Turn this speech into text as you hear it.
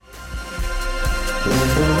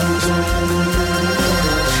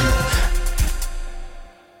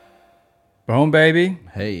Boom, baby.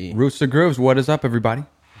 Hey. Roots to Grooves. What is up, everybody?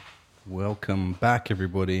 Welcome back,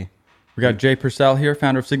 everybody. We got Jay Purcell here,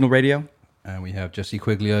 founder of Signal Radio. And we have Jesse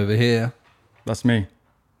Quigley over here. That's me.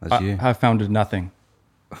 That's you. I founded nothing.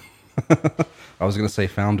 I was going to say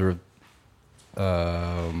founder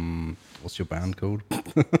of, what's your band called?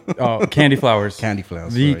 Oh, Candy Flowers. Candy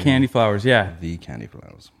Flowers. The sorry. Candy Flowers, yeah. The Candy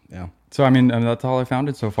Flowers, yeah. So, I mean, that's all I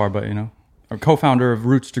founded so far, but, you know, I'm co-founder of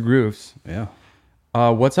Roots to Grooves. Yeah.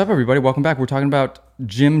 What's up, everybody? Welcome back. We're talking about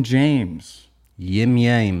Jim James. Yim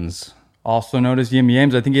Yames. Also known as Yim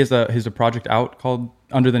Yames. I think he has a project out called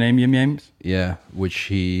under the name Yim Yames. Yeah, which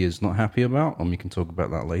he is not happy about, and we can talk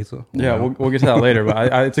about that later. Yeah, we'll get to that later,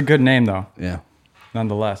 but it's a good name, though. Yeah.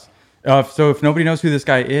 Nonetheless. So if nobody knows who this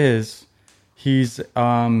guy is, he's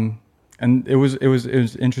and it was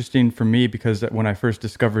interesting for me because when I first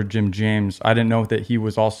discovered Jim James, I didn't know that he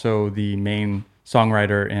was also the main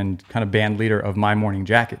songwriter and kind of band leader of My Morning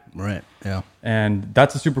Jacket. Right, yeah. And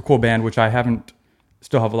that's a super cool band, which I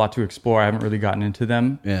still have a lot to explore. I haven't really gotten into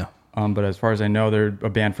them. Yeah. But as far as I know, they're a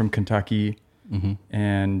band from Kentucky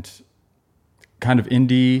and kind of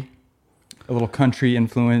indie, a little country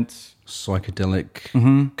influence.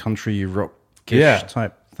 Psychedelic country rock-ish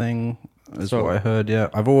type thing is what I heard, yeah.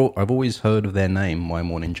 I've always heard of their name, My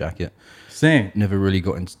Morning Jacket. Same. Never really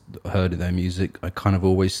heard of their music. I kind of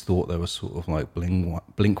always thought they were sort of like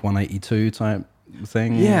Blink 182 type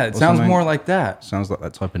thing. Yeah, it sounds more like that. Sounds like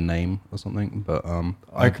that type of name or something, but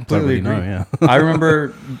I completely don't really agree. know, yeah. I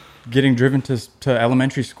remember getting driven to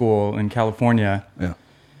elementary school in California,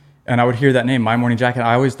 and I would hear that name, My Morning Jacket.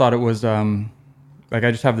 I always thought it was like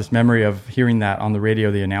I just have this memory of hearing that on the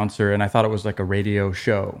radio, the announcer, and I thought it was like a radio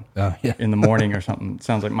show in the morning or something. It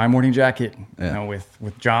sounds like My Morning Jacket, you know,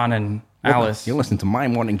 with John and Alice. You're listening to My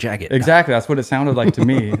Morning Jacket. Exactly, that's what it sounded like to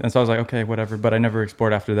me. And so I was like, okay, whatever. But I never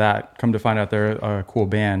explored after that. Come to find out they're a cool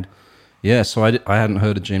band. Yeah, so I hadn't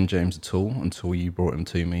heard of Jim James at all until you brought him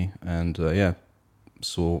to me, and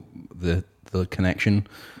saw the connection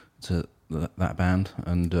to that band,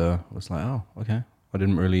 and was like, oh, okay. I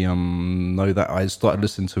didn't really know that. I started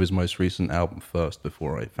listening to his most recent album first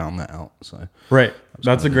before I found that out. So right,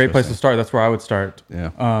 that's a great place to start. That's where I would start.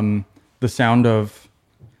 Yeah. The sound of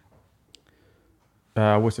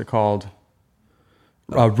what's it called?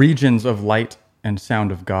 Regions of Light and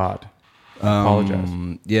Sound of God. I apologize.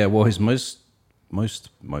 Yeah. Well, his most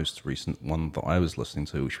recent one that I was listening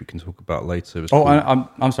to, which we can talk about later. Was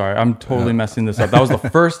I'm sorry. I'm totally messing this up. That was the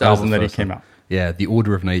first album that he came out. Yeah, The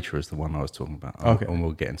Order of Nature is the one I was talking about. Okay. And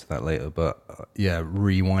we'll get into that later. But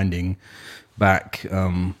rewinding back,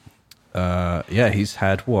 he's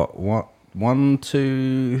had what? 1,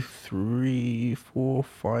 2, 3, 4,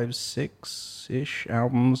 5, 6-ish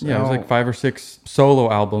albums. Yeah, it was like 5 or 6 solo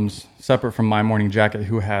albums separate from My Morning Jacket,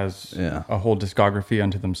 who has a whole discography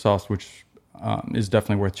unto themselves, which is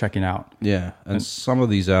definitely worth checking out. Yeah, and some of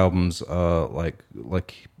these albums are like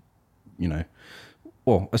you know.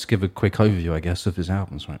 Well, let's give a quick overview, I guess, of his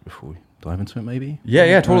albums, right, before we dive into it, maybe?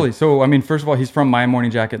 Yeah, totally. Right. So, I mean, first of all, he's from My Morning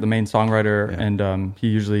Jacket, the main songwriter, and he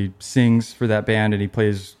usually sings for that band, and he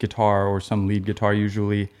plays guitar or some lead guitar,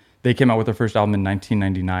 usually. They came out with their first album in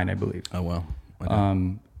 1999, I believe. Oh, wow.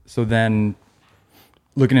 Okay. So then,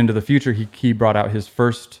 looking into the future, he brought out his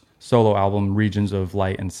first solo album, Regions of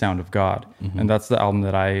Light and Sound of God, and that's the album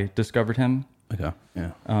that I discovered him. Okay,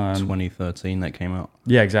 yeah. 2013, that came out.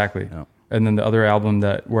 Yeah, exactly. Yeah. And then the other album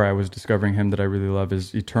where I was discovering him that I really love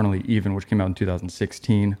is Eternally Even, which came out in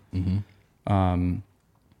 2016.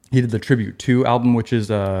 He did the Tribute 2 album, which is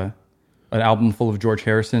an album full of George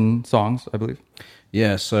Harrison songs, I believe.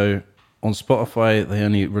 Yeah, so on Spotify, they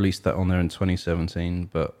only released that on there in 2017,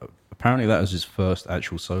 but apparently that was his first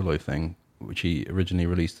actual solo thing, which he originally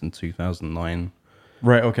released in 2009.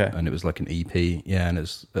 Right, okay. And it was like an EP. Yeah, and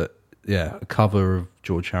it's... a cover of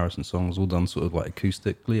George Harrison songs, all done sort of like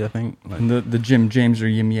acoustically, I think. Like, and the Jim James or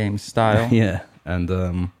Yim Yames style. Yeah, and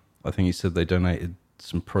I think he said they donated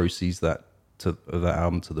some proceeds of that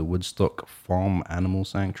album to the Woodstock Farm Animal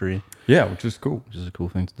Sanctuary. Yeah, which is cool. Which is a cool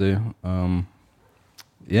thing to do. And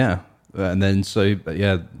then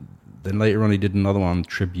then later on he did another one,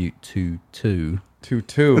 Tribute to 2.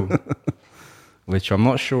 2. Which I'm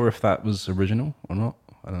not sure if that was original or not.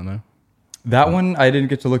 I don't know. That one I didn't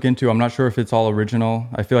get to look into. I'm not sure if it's all original.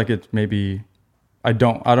 I feel like it's maybe. I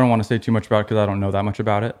don't want to say too much about it because I don't know that much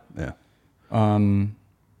about it. Yeah.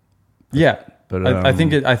 But I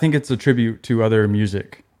think it's a tribute to other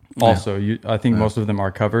music. Also, I think most of them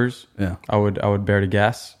are covers. Yeah. I would bear to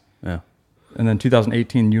guess. Yeah. And then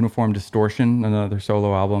 2018, Uniform Distortion, another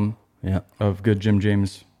solo album. Yeah. Of good Jim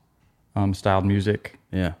James styled music.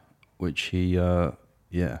 Yeah, which he, I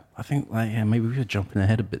think maybe we were jumping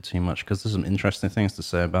ahead a bit too much because there's some interesting things to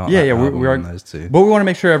say about we album are. and those two. But we want to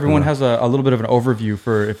make sure everyone has a little bit of an overview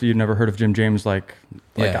for if you've never heard of Jim James, like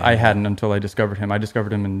I hadn't until I discovered him. I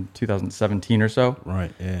discovered him in 2017 or so.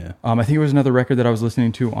 Right. Yeah. I think it was another record that I was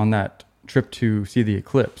listening to on that trip to see the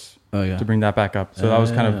eclipse. Oh yeah. To bring that back up. So that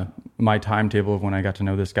was kind of my timetable of when I got to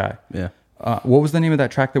know this guy. Yeah. What was the name of that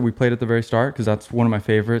track that we played at the very start? Because that's one of my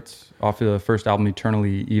favorites off of the first album,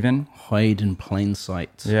 Eternally Even. Hide in Plain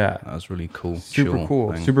Sight. Yeah. That was really cool. Super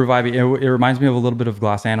cool. Thing. Super vibey. It reminds me of a little bit of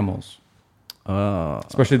Glass Animals.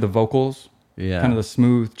 Especially the vocals. Yeah. Kind of the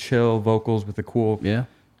smooth, chill vocals with the cool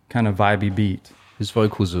kind of vibey beat. His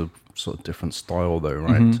vocals are sort of different style though,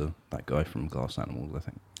 right? To that guy from Glass Animals, I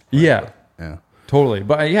think. Yeah. Yeah. Totally.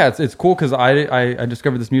 But it's cool because I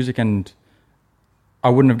discovered this music and I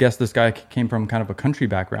wouldn't have guessed this guy came from kind of a country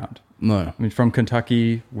background. No. I mean, from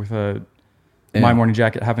Kentucky with My Morning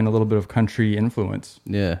Jacket having a little bit of country influence.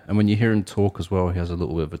 Yeah. And when you hear him talk as well, he has a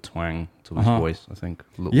little bit of a twang to his voice, I think.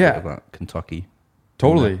 A little bit of that Kentucky.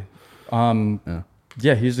 Totally.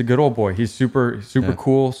 Yeah, he's a good old boy. He's super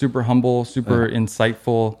cool, super humble, super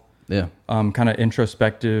insightful. Yeah. Kind of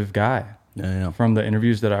introspective guy. Yeah. From the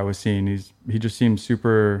interviews that I was seeing, he just seems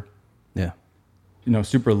super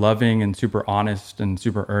super loving and super honest and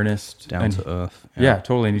super earnest. Down to earth. Yeah,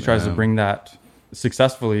 totally. And he tries to bring that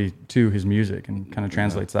successfully to his music and kind of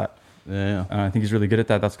translates that. Yeah. I think he's really good at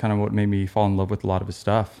that. That's kind of what made me fall in love with a lot of his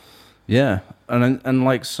stuff. Yeah. And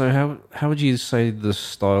like, so how would you say the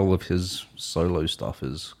style of his solo stuff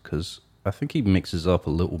is? Because I think he mixes up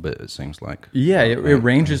a little bit, it seems like. Yeah, it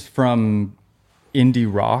ranges from indie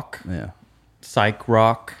rock, psych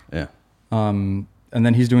rock. Yeah. And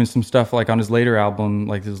then he's doing some stuff like on his later album,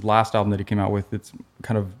 like his last album that he came out with, it's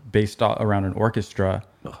kind of based around an orchestra.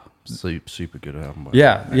 Oh, super good album.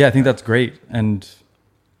 Yeah, I think that's great. And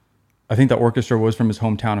I think the orchestra was from his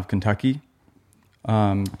hometown of Kentucky.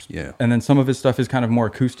 And then some of his stuff is kind of more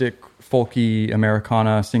acoustic, folky,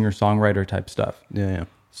 Americana, singer-songwriter type stuff. Yeah.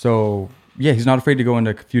 So, he's not afraid to go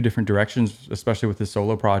into a few different directions, especially with his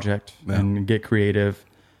solo project, and get creative.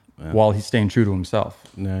 While he's staying true to himself.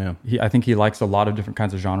 Yeah. I think he likes a lot of different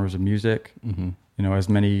kinds of genres of music, as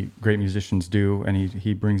many great musicians do, and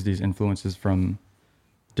he brings these influences from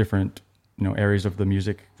different, areas of the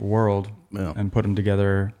music world and put them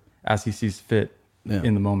together as he sees fit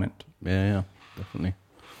in the moment. Yeah, definitely.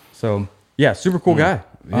 So, super cool guy.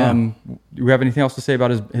 Yeah. Do we have anything else to say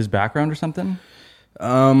about his background or something?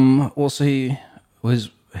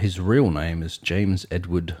 His real name is James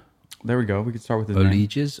Edward. There we go. We could start with his name.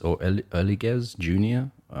 Erliguez Jr.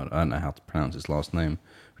 I don't know how to pronounce his last name,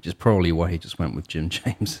 which is probably why he just went with Jim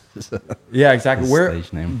James. Yeah, exactly.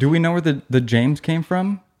 Stage name. Do we know where the James came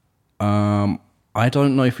from? I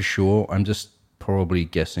don't know for sure. I'm just probably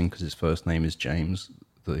guessing because his first name is James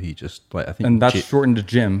that he just I think, and that's shortened to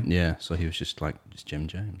Jim. Yeah, so he was just Jim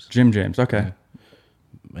James. Jim James. Okay.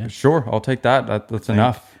 Yeah. Sure, I'll take that. That's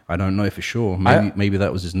enough. I don't know for sure. Maybe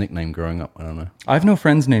that was his nickname growing up. I don't know. I have no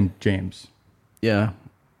friends named James. Yeah.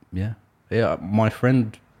 I have a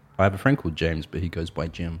friend called James, but he goes by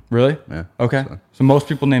Jim. Really? Yeah. Okay. So most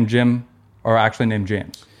people named Jim are actually named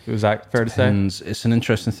James. Is that fair to say? It's an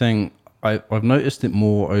interesting thing. I've noticed it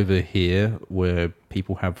more over here where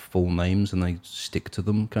people have full names and they stick to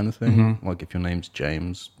them kind of thing. Like if your name's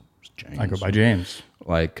James, it's James. I go by James.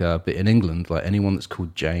 But in England, like anyone that's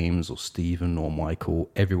called James or Stephen or Michael,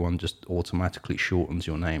 everyone just automatically shortens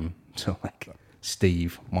your name to like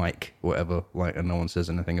Steve, Mike, whatever, and no one says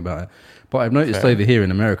anything about it. But I've noticed over here in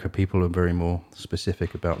America, people are very more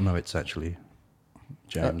specific about, no, it's actually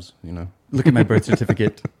James, Look at my birth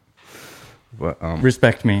certificate. But,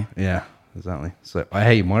 respect me. Yeah, exactly. So,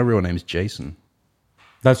 my real name's Jason.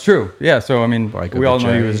 That's true. Yeah, so, I mean, we all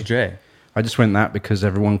know you as Jay. I just went that because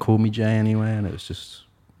everyone called me Jay anyway, and it was just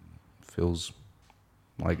feels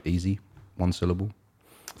like easy, one syllable.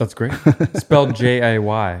 That's great. Spelled Jay,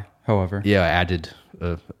 however. Yeah, I added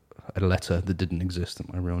a letter that didn't exist in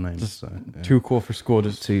my real name. Too cool for school.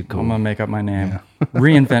 Just too cool. I'm gonna make up my name,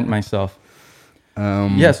 reinvent myself. So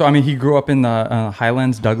I mean, he grew up in the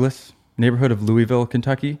Highlands, Douglas neighborhood of Louisville,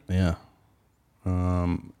 Kentucky. Yeah.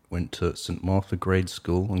 Went to St. Martha Grade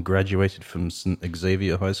School and graduated from St.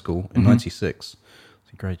 Xavier High School in 96. So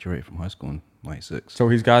he graduated from high school in 96. So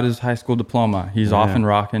he's got his high school diploma. He's off and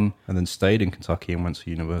rocking. And then stayed in Kentucky and went to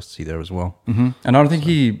university there as well. And I don't think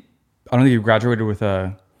he graduated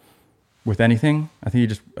with anything. I think he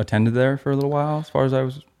just attended there for a little while, as far as I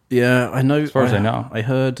was. Yeah, I know. As far as I know. I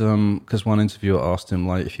heard, because one interviewer asked him,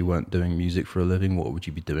 if you weren't doing music for a living, what would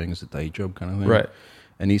you be doing as a day job kind of thing? Right.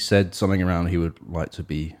 And he said something around he would like to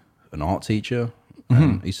be an art teacher.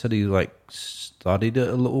 And he said he like studied it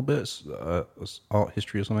a little bit, art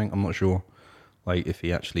history or something. I'm not sure, like if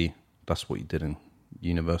he actually that's what he did in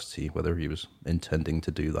university, whether he was intending to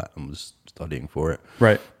do that and was studying for it.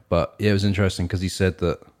 Right. But yeah, it was interesting because he said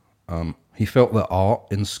that he felt that art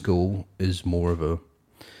in school is more of a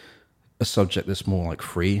subject that's more like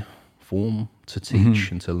free form to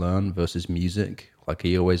teach and to learn versus music. Like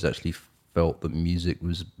he always actually felt that music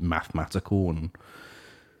was mathematical and,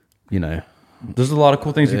 you know. There's a lot of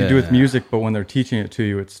cool things you can do with music, but when they're teaching it to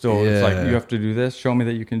you, it's still, it's like, you have to do this, show me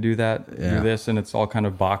that you can do that, do this, and it's all kind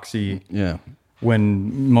of boxy. Yeah.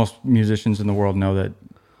 When most musicians in the world know that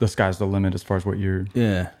the sky's the limit as far as what you're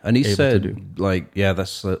and he able said, to do. like,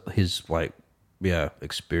 that's his, like,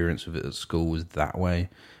 experience with it at school was that way.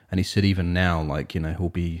 And he said even now, like, you know, he'll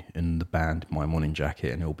be in the band My Morning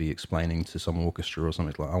Jacket and he'll be explaining to some orchestra or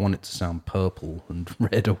something like, I want it to sound purple and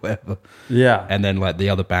red or whatever. Yeah. And then, like, the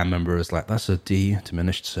other band member is like, that's a D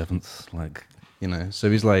diminished seventh. Like, you know,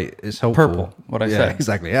 so he's like, it's helpful. Purple, what I said.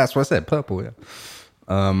 Exactly. Yeah, that's what I said, purple,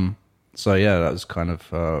 So, yeah, that was kind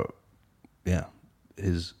of,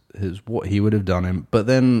 his what he would have done. But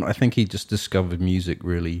then I think he just discovered music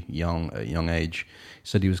really young, at a young age. He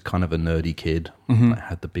said he was kind of a nerdy kid, like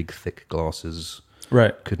had the big thick glasses,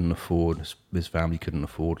 right? Couldn't afford, his family couldn't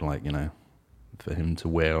afford, like, you know, for him to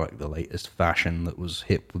wear like the latest fashion that was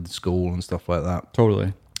hip with school and stuff like that.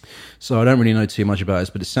 Totally. So I don't really know too much about this,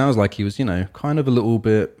 but it sounds like he was, you know, kind of a little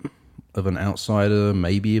bit of an outsider,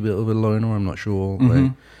 maybe a bit of a loner, I'm not sure.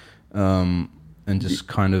 Like, and just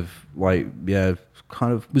kind of like,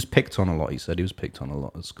 kind of was picked on a lot. He said he was picked on a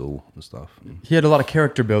lot at school and stuff. He had a lot of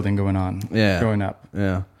character building going on growing up.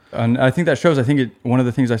 Yeah. And I think that shows. I think one of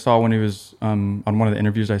the things I saw when he was on one of the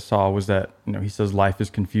interviews I saw was that, you know, he says life is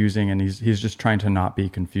confusing and he's just trying to not be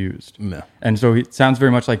confused. Yeah. And so it sounds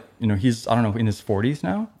very much like, you know, he's, I don't know, in his 40s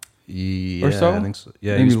now? Yeah, or so? I think so.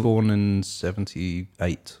 Yeah, he was born in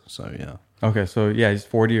 78, so yeah. Okay, so yeah, he's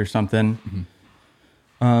 40 or something.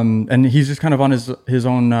 And he's just kind of on his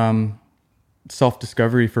own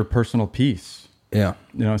self-discovery for personal peace. Yeah.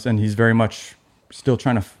 You know, and he's very much still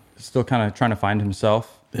kind of trying to find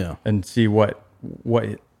himself. Yeah. And see what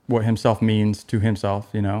himself means to himself,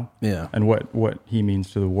 you know? Yeah. And what he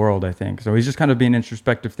means to the world, I think. So he's just kind of being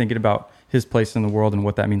introspective, thinking about his place in the world and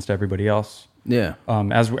what that means to everybody else. Yeah.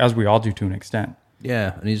 As we all do to an extent.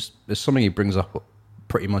 Yeah. And there's something he brings up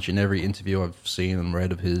pretty much in every interview I've seen and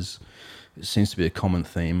read of his. It seems to be a common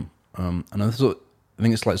theme. And I think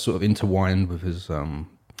it's like sort of intertwined with his,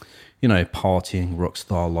 you know, partying rock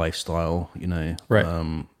star lifestyle, you know. Right.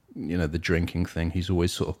 You know, the drinking thing. He's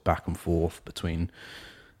always sort of back and forth between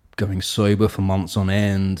going sober for months on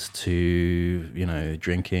end to, you know,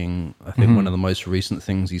 drinking. I think one of the most recent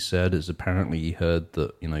things he said is apparently he heard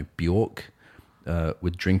that, you know, Bjork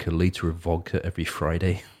would drink a liter of vodka every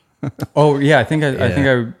Friday. Oh, yeah. I think I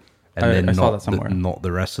saw that somewhere. Not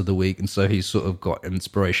the rest of the week. And so he sort of got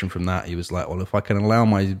inspiration from that. He was like, well, if I can allow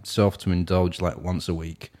myself to indulge like once a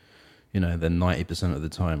week, you know, then 90% of the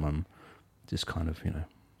time I'm just kind of, you know,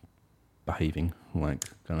 behaving like...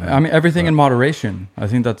 I mean, everything in moderation. I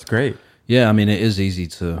think that's great. Yeah, I mean, it is easy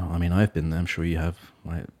to... I mean, I've been there. I'm sure you have,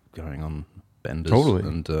 like, going on benders. Totally.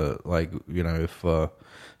 And, like, you know, if...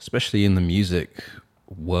 especially in the music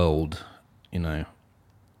world, you know,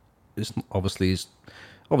 it's obviously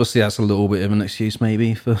that's a little bit of an excuse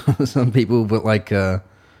maybe for some people, but like,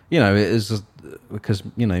 you know, it is because,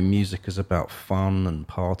 you know, music is about fun and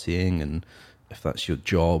partying, and if that's your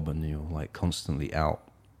job and you're like constantly out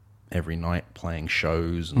every night playing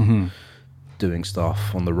shows and doing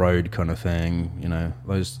stuff on the road kind of thing, you know,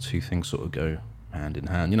 those two things sort of go hand in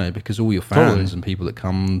hand, you know, because all your fans and people that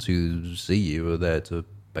come to see you are there to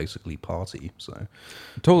basically party. So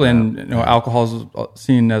totally. And you know, alcohol is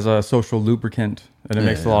seen as a social lubricant, and it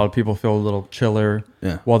makes a lot of people feel a little chiller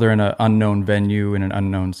while they're in an unknown venue in an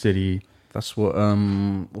unknown city. That's what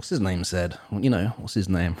what's his name said. You know, what's his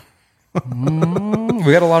name?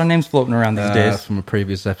 We got a lot of names floating around these days. From a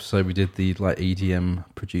previous episode we did, the like EDM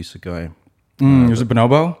producer guy. Was it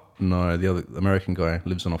Bonobo? No, the other American guy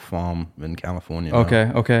lives on a farm in California.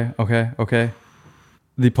 Okay.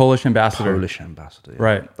 The Polish ambassador. Yeah.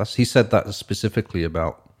 Right. He said that specifically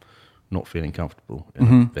about not feeling comfortable in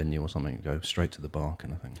a venue or something. Go straight to the bar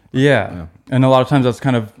kind of thing. Yeah. And a lot of times that's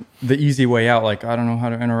kind of the easy way out. Like, I don't know how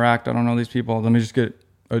to interact. I don't know these people. Let me just get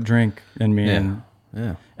a drink in me.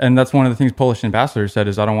 And that's one of the things Polish ambassador said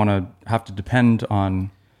is I don't want to have to depend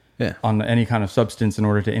on any kind of substance in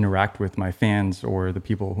order to interact with my fans or the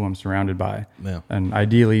people who I'm surrounded by. Yeah. And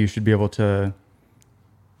ideally you should be able to,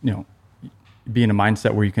 you know, be in a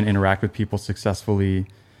mindset where you can interact with people successfully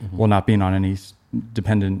while not being on any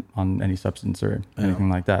dependent on any substance or anything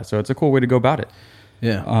like that. So it's a cool way to go about it.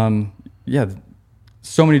 Yeah. Yeah.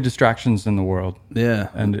 So many distractions in the world. Yeah.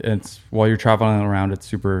 And it's while you're traveling around, it's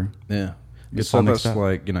super. Yeah. Gets So all that's mixed up.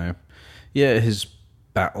 like, his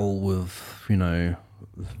battle with,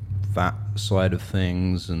 that side of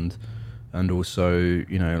things and also,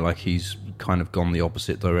 like he's kind of gone the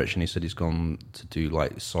opposite direction. He said he's gone to do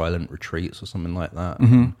like silent retreats or something like that.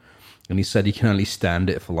 Mm-hmm. And he said he can only stand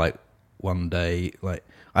it for like one day. Like,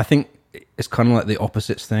 I think it's kind of like the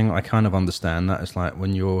opposites thing. I kind of understand that. It's like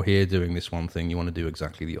when you're here doing this one thing, you want to do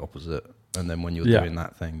exactly the opposite. And then when you're doing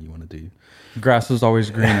that thing, you want to do... Grass is always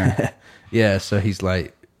greener. Yeah, so he's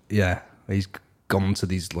like, he's gone to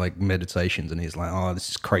these like meditations and he's like, oh, this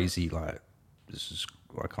is crazy. Like,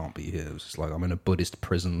 I can't be here. It's just like, I'm in a Buddhist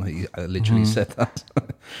prison. He literally said that.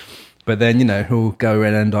 But then, he'll go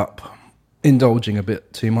and end up indulging a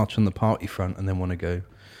bit too much on the party front and then want to go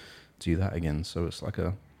do that again. So it's like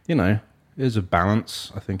there's a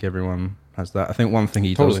balance. I think everyone has that. I think one thing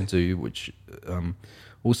he does do, which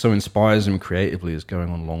also inspires him creatively, is going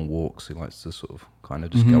on long walks. He likes to sort of kind of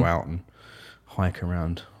just go out and hike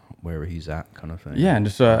around where he's at, kind of thing. Yeah, and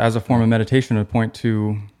just as a form of meditation, a point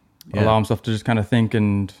to allow himself to just kind of think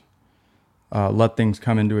and let things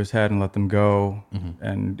come into his head and let them go,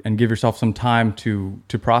 and give yourself some time to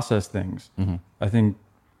process things. I think,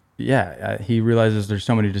 he realizes there's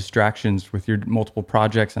so many distractions with your multiple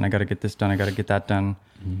projects, and I got to get this done, I got to get that done,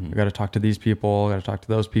 I got to talk to these people, I got to talk to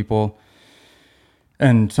those people,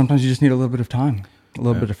 and sometimes you just need a little bit of time, a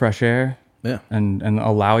little bit of fresh air, and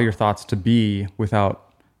allow your thoughts to be without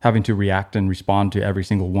having to react and respond to every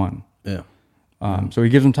single one. So he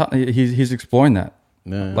gives him time. He's exploring that.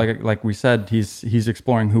 Like we said, he's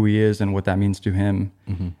exploring who he is and what that means to him,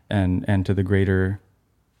 and to the greater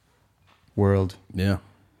world.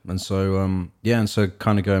 And so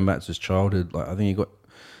kind of going back to his childhood, like I think he got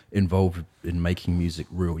involved in making music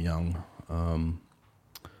real young,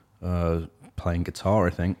 playing guitar, I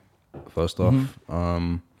think, first off,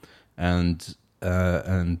 and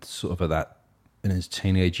sort of at that, in his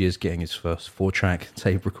teenage years, getting his first 4-track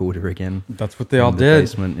tape recorder again. That's what they all did.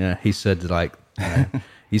 Basement. Yeah, he said like,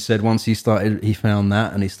 he said once he found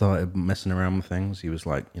that and he started messing around with things, he was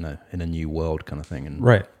like, in a new world kind of thing. And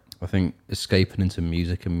right. I think escaping into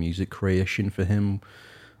music and music creation for him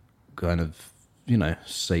kind of,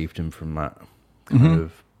 saved him from that kind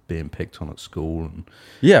of being picked on at school. And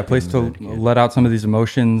a place to let out some of these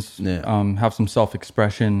emotions, have some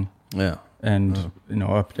self-expression. Yeah. And,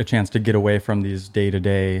 a chance to get away from these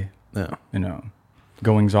day-to-day,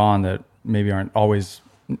 goings on that maybe aren't always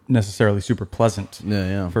necessarily super pleasant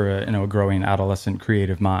for a growing adolescent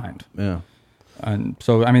creative mind. And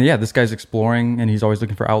so, this guy's exploring, and he's always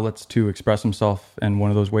looking for outlets to express himself. And one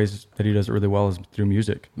of those ways that he does it really well is through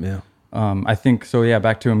music. I think so.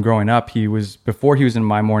 Back to him growing up, before he was in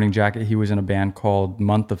My Morning Jacket, he was in a band called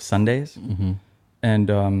Month of Sundays,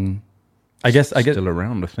 and I guess still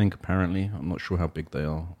around. I think apparently, I'm not sure how big they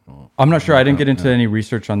are. I'm not sure. I didn't get into any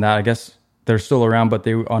research on that. I guess they're still around, but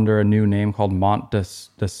they were under a new name called Mont de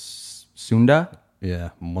Sunda. Yeah,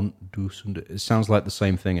 Mont de Sunda. It sounds like the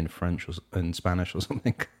same thing in French or in Spanish or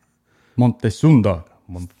something. Mont de Sunda.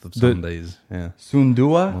 Month of Sundays. Yeah.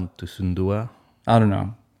 Sundua. Mont de Sundua. I don't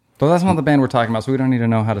know, but that's not the band we're talking about, so we don't need to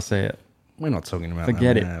know how to say it. We're not talking about.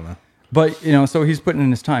 Forget it. Yeah, but so he's putting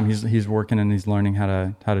in his time. He's working and he's learning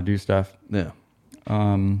how to do stuff. Yeah.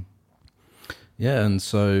 And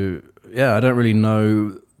so I don't really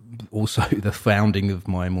know also the founding of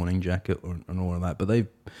My Morning Jacket and all of that, but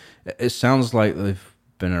it sounds like they've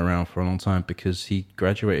been around for a long time, because he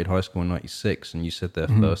graduated high school in 96 and you said their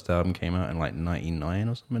first album came out in like 99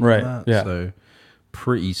 or something like that. Yeah. So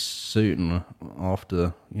pretty soon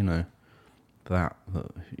after, that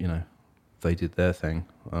they did their thing.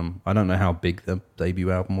 I don't know how big their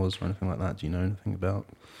debut album was or anything like that. Do you know anything about?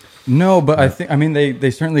 No, but I think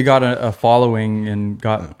they certainly got a following and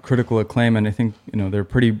got critical acclaim, and I think they're a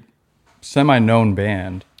pretty semi-known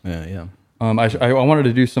band. Yeah. I wanted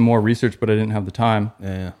to do some more research, but I didn't have the time.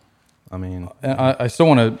 Yeah. I still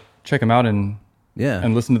want to check them out and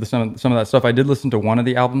listen to some of that stuff. I did listen to one of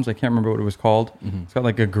the albums. I can't remember what it was called. It's got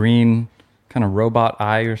like a green kind of robot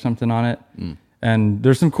eye or something on it. And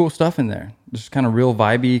there's some cool stuff in there. Just kind of real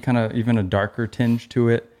vibey, kind of even a darker tinge to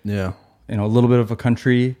it. Yeah. A little bit of a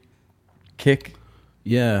country kick.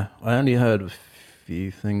 Yeah. I only heard a few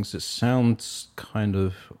things. It sounds kind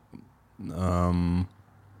of,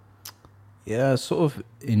 sort of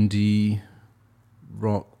indie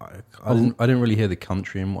rock. I didn't really hear the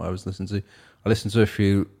country in what I was listening to. I listened to a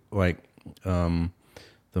few, like, the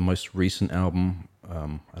most recent album,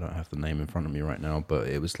 I don't have the name in front of me right now, but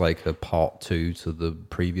it was like a part 2 to the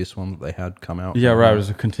previous one that they had come out. Yeah, right. It was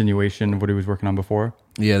a continuation of what he was working on before.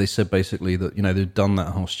 Yeah, they said basically that, you know, they'd done that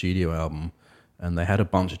whole studio album and they had a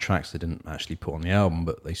bunch of tracks they didn't actually put on the album,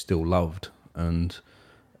 but they still loved. And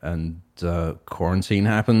quarantine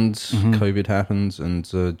happened, COVID happened, and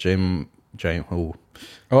Jim,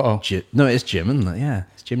 no, it's Jim, isn't it? Yeah,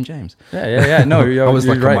 it's Jim James. Yeah. No, I was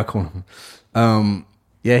you're like right. on my corner.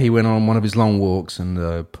 Yeah, he went on one of his long walks and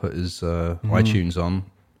put his iTunes on,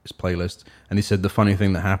 his playlist. And he said the funny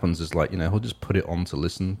thing that happens is, like, you know, he'll just put it on to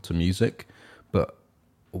listen to music, but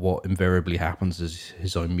what invariably happens is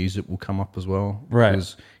his own music will come up as well. Right.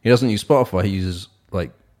 Because he doesn't use Spotify, he uses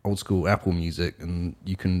like old school Apple Music, and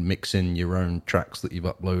you can mix in your own tracks that you've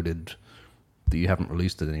uploaded that you haven't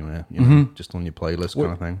released it anywhere, you know, just on your playlist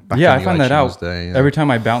kind of thing. Yeah, I found that out. Every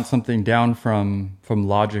time I bounce something down from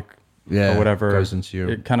Logic or whatever, goes into your,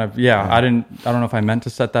 it kind of, I don't know if I meant to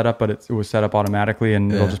set that up, but it was set up automatically,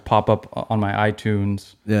 and it'll just pop up on my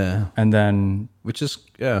iTunes. Yeah. And then, which is,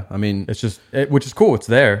 I mean, it's just, which is cool. It's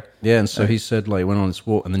there. Yeah. And so he said, like, went on this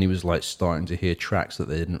walk, and then he was like starting to hear tracks that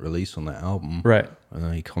they didn't release on that album. Right. And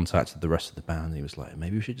then he contacted the rest of the band, and he was like,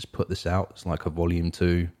 maybe we should just put this out. It's like a volume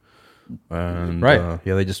 2. And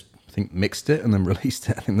they just, I think, mixed it and then released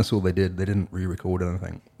it. I think that's all they did. They didn't re-record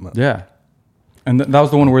anything. But. Yeah. And that was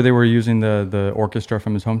the one where they were using the orchestra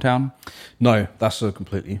from his hometown? No, that's a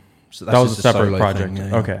completely... So that was a separate project.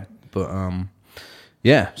 Yeah. Okay. But,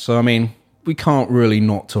 so, I mean, we can't really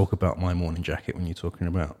not talk about My Morning Jacket when you're talking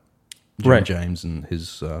about Jim James and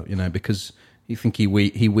his, you know, because you think he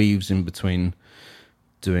weaves in between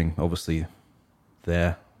doing, obviously,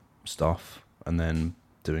 their stuff and then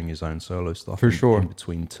doing his own solo stuff. For sure. In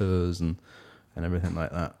between tours and everything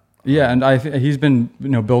like that. Yeah, and he's been, you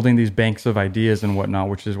know, building these banks of ideas and whatnot,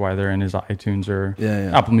 which is why they're in his iTunes or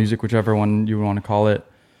Apple Music, whichever one you want to call it,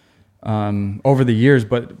 over the years.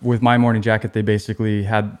 But with My Morning Jacket, they basically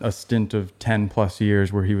had a stint of 10 plus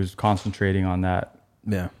years where he was concentrating on that,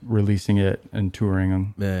 releasing it and touring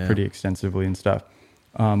them pretty extensively and stuff.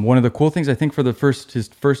 One of the cool things, I think, for his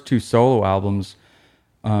first 2 solo albums,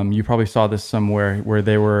 you probably saw this somewhere,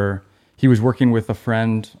 where he was working with a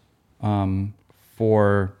friend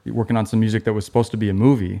for working on some music that was supposed to be a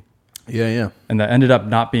movie. Yeah. And that ended up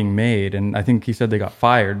not being made. And I think he said they got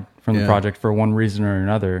fired from the project for one reason or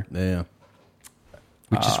another. Yeah.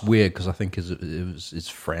 Which is weird, because I think it was his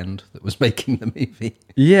friend that was making the movie.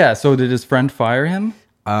 Yeah. So did his friend fire him?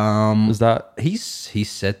 Is that... He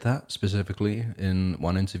said that specifically in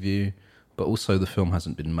one interview, but also the film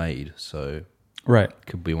hasn't been made, so... Right. It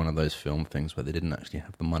could be one of those film things where they didn't actually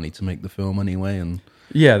have the money to make the film anyway, and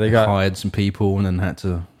they hired some people and then had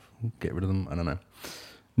to get rid of them. I don't know.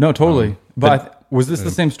 No, totally. But was this the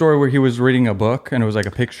same story where he was reading a book and it was like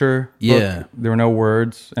a picture? Yeah. Book? There were no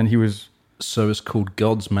words, and he was... So it's called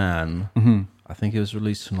God's Man. Mm-hmm. I think it was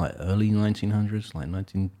released in like early 1900s, like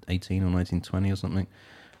 1918 or 1920 or something.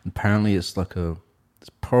 And apparently it's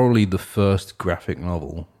probably the first graphic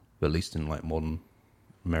novel, at least in like modern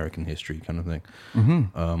American history kind of thing.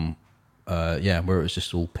 Mm-hmm. Where it was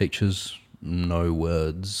just all pictures, no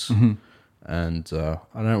words. Mm-hmm. And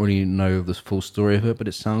I don't really know the full story of it, but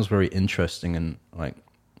it sounds very interesting, and like,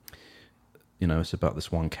 you know, it's about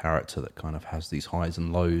this one character that kind of has these highs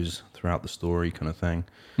and lows throughout the story kind of thing.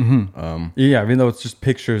 Mm-hmm. Even though it's just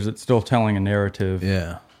pictures, it's still telling a narrative.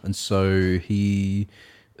 Yeah. And so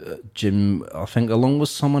Jim, I think along with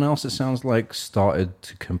someone else, it sounds like, started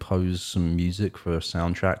to compose some music for a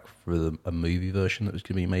soundtrack for a movie version that was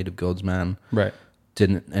going to be made of God's Man. Right.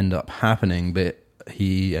 Didn't end up happening, but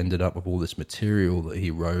he ended up with all this material that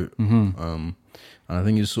he wrote. Mm-hmm. And I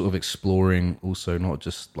think he was sort of exploring also not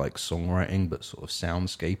just like songwriting, but sort of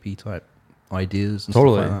soundscapey type ideas and stuff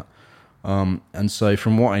like that. And so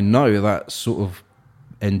from what I know, that sort of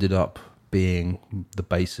ended up being the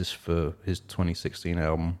basis for his 2016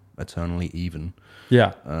 album, Eternally Even.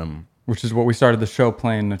 Yeah. Which is what we started the show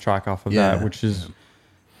playing the track off of that, which is,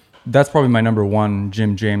 that's probably my number 1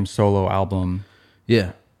 Jim James solo album.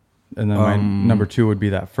 Yeah. And then my number 2 would be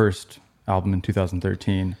that first album in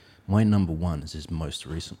 2013. My number 1 is his most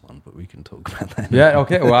recent one, but we can talk about that. Yeah,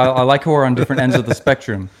 okay. Well, I like how we're on different ends of the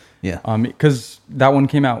spectrum. Yeah. Because that one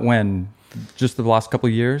came out when? Just the last couple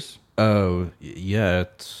of years? Oh, yeah.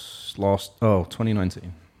 It's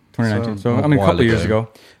 2019. 2019. So I mean, a couple of years ago.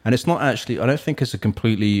 And it's not actually, I don't think it's a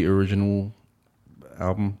completely original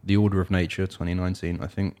album. The Order of Nature, 2019. I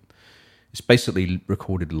think it's basically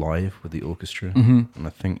recorded live with the orchestra. Mm-hmm. And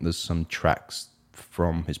I think there's some tracks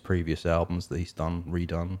from his previous albums that he's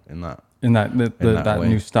redone in that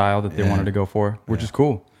new style that they wanted to go for, which is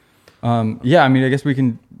cool. I mean, I guess we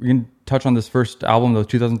can touch on this first album, though.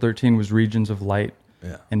 2013 was Regions of Light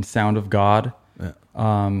and Sound of God. Yeah.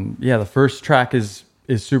 The first track is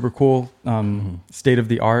super cool. State of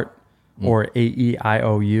the Art, or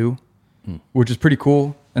AEIOU, which is pretty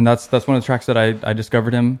cool. And that's one of the tracks that I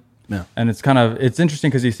discovered him. Yeah. And it's interesting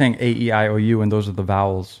because he's saying AEIOU, and those are the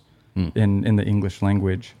vowels in the English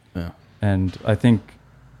language. Yeah. And I think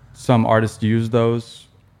some artists use those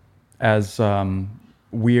as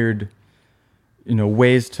weird,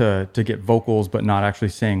 ways to get vocals, but not actually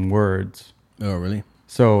saying words. Oh, really?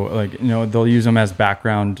 So, like, they'll use them as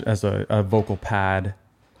background, as a vocal pad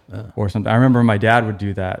or something. I remember my dad would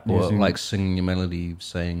do that. Or like singing your melody,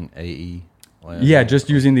 saying AE. Yeah, just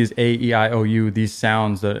using these AEIOU, these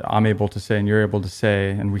sounds that I'm able to say and you're able to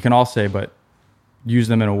say, and we can all say, but use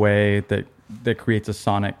them in a way that creates a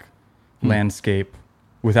sonic landscape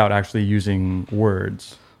without actually using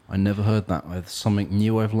words. I never heard that. It's something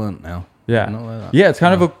new I've learned now. Yeah. Yeah, it's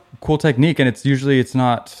kind of a cool technique, and it's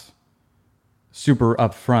not super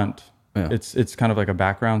upfront. Yeah. It's kind of like a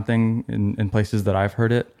background thing in places that I've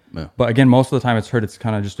heard it. Yeah. But again, most of the time it's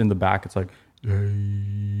kind of just in the back. It's like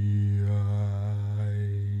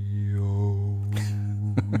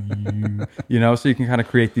so you can kind of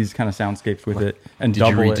create these kind of soundscapes with it and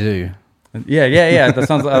double it. Didgeridoo. Yeah. That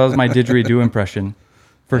was my didgeridoo impression.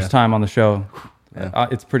 First time on the show. Yeah.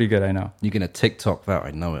 It's pretty good, I know. You're going to TikTok that,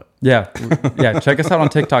 I know it. Yeah. Check us out on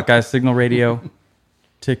TikTok, guys. Signal Radio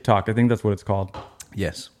TikTok. I think that's what it's called.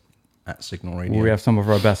 Yes. At Signal Radio. We have some of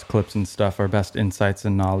our best clips and stuff, our best insights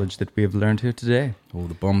and knowledge that we have learned here today. All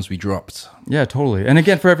the bombs we dropped. Yeah, totally. And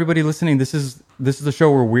again, for everybody listening, this is the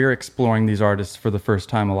show where we're exploring these artists for the first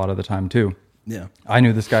time a lot of the time too. Yeah. I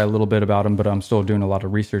knew this guy a little bit about him, but I'm still doing a lot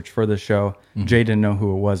of research for this show. Jay didn't know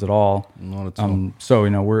who it was at all. Not at all. So,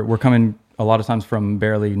 we're coming a lot of times from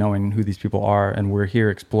barely knowing who these people are, and we're here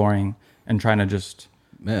exploring and trying to just,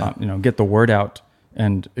 get the word out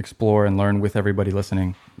and explore and learn with everybody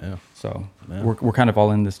listening. Yeah. So we're kind of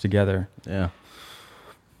all in this together. Yeah.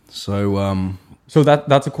 So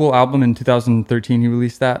that's a cool album. In 2013, he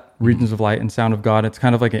released that Regions of Light and Sound of God. It's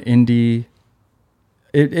kind of like an indie.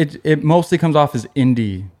 It mostly comes off as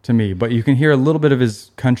indie to me, but you can hear a little bit of his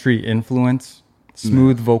country influence,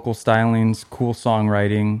 smooth vocal stylings, cool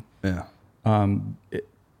songwriting. Yeah.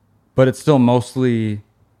 But it's still mostly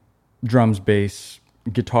drums, bass,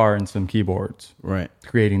 guitar, and some keyboards. Right.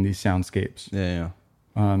 Creating these soundscapes. Yeah.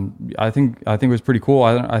 I think it was pretty cool.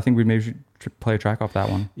 I think we maybe should play a track off that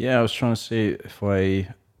one. Yeah, I was trying to see if I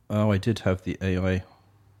did have the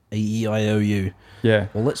AEIOU. Yeah.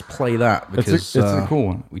 Well, let's play that because it's a cool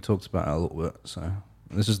one. We talked about it a little bit. So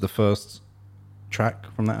this is the first track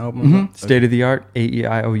from that album. Mm-hmm. State of the Art,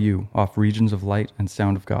 AEIOU, off Regions of Light and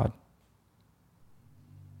Sound of God.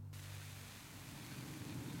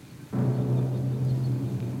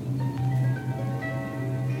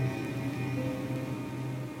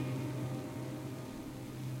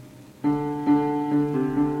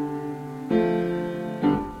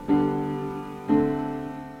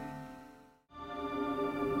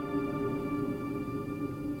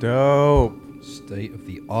 Dope. State of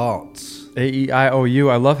the Art. AEIOU.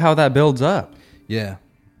 I love how that builds up. Yeah.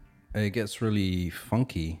 It gets really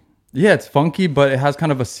funky. Yeah, it's funky, but it has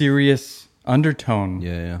kind of a serious undertone.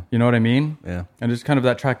 Yeah. You know what I mean? Yeah. And just kind of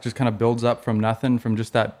that track just kind of builds up from nothing, from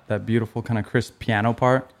just that beautiful kind of crisp piano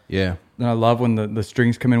part. Yeah. And I love when the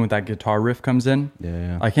strings come in, when that guitar riff comes in.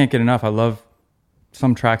 Yeah. I can't get enough. I love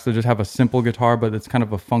some tracks that just have a simple guitar, but it's kind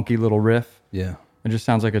of a funky little riff. Yeah. It just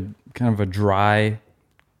sounds like a kind of a dry,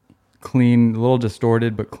 clean, a little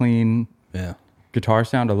distorted, but clean guitar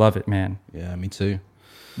sound. I love it, man. Yeah, me too.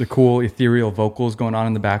 The cool ethereal vocals going on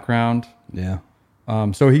in the background. Yeah.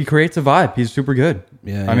 So he creates a vibe. He's super good.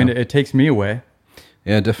 Yeah. I mean, it takes me away.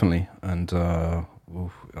 Yeah, definitely. And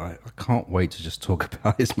I can't wait to just talk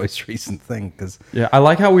about his most recent thing. Yeah, I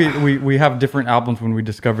like how we have different albums when we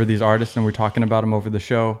discover these artists and we're talking about them over the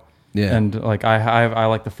show. Yeah. And like I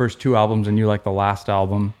like the first two albums and you like the last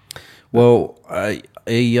album. Well, I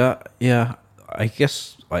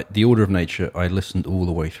guess The Order of Nature, I listened all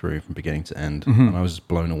the way through from beginning to end, and I was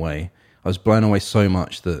blown away. I was blown away so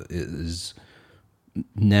much that it is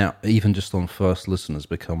now, even just on first listen, has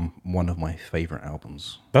become one of my favorite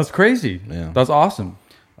albums. That's crazy. Yeah. That's awesome.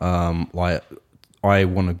 Like, I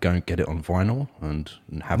want to go and get it on vinyl and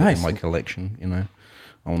have it in my collection,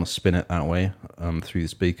 I want to spin it that way through the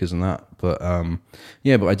speakers and that. But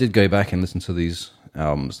but I did go back and listen to these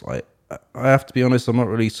albums. Like, I have to be honest, I'm not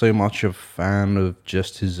really so much a fan of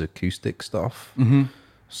just his acoustic stuff. Mm-hmm.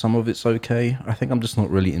 Some of it's okay. I think I'm just not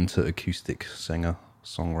really into acoustic singer.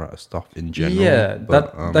 songwriter stuff in general. Yeah,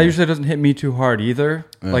 but, that usually doesn't hit me too hard either.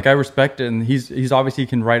 Yeah. Like I respect it, and he's obviously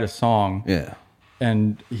can write a song. Yeah.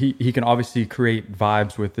 And he can obviously create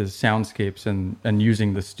vibes with his soundscapes and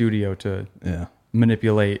using the studio to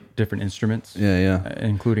manipulate different instruments.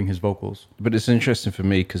 Including his vocals. But it's interesting for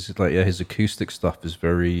me because like his acoustic stuff is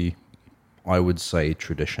very, I would say,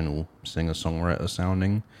 traditional singer-songwriter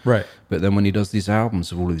sounding. Right. But then when he does these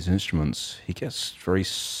albums of all of these instruments, he gets very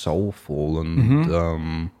soulful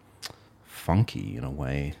and funky in a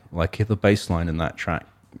way. Like the bass line in that track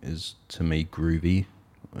is, to me, groovy.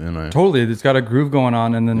 You know. Totally, it's got a groove going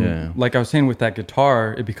on, and then like I was saying with that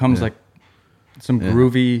guitar, it becomes like some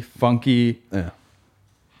groovy, funky,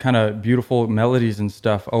 kind of beautiful melodies and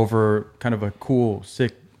stuff over kind of a cool,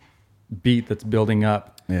 sick beat that's building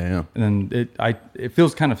up. And then it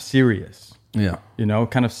feels kind of serious. You know,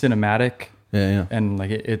 kind of cinematic. And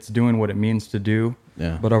like it's doing what it means to do.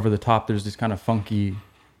 But over the top, there's this kind of funky,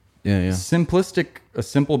 simplistic, a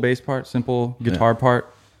simple bass part, simple guitar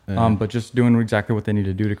part. But just doing exactly what they need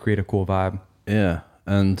to do to create a cool vibe.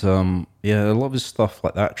 And a lot of his stuff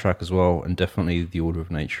like that track as well, and definitely The Order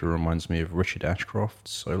of Nature reminds me of Richard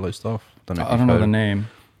Ashcroft's solo stuff. I don't know the name.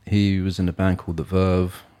 He was in a band called The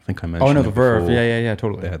Verve. I think I mentioned. Oh no, The Verve. Yeah,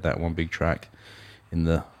 totally. They had that one big track in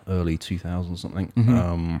the early 2000s or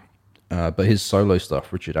something. But his solo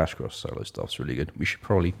stuff, Richard Ashcroft's solo stuff's really good. We should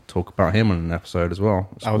probably talk about him on an episode as well.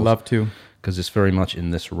 I would love to, because it's very much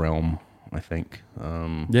in this realm. I think.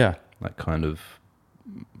 That kind of,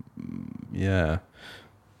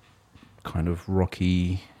 kind of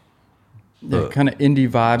rocky. Kind of indie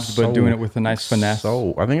vibes, soul, but doing it with a nice finesse.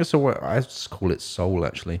 Soul. I think it's I just call it soul,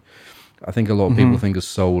 actually. I think a lot of people think of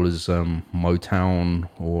soul as Motown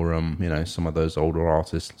or, some of those older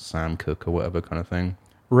artists, Sam Cooke or whatever kind of thing.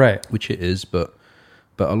 Right. Which it is, but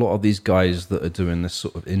a lot of these guys that are doing this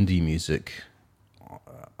sort of indie music,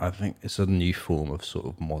 I think it's a new form of sort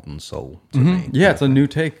of modern soul to me. Yeah, it's a new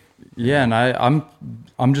take. Yeah, and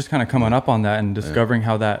I'm just kind of coming up on that and discovering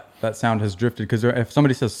how that sound has drifted. Because if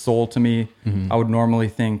somebody says soul to me, I would normally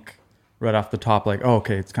think right off the top like, oh,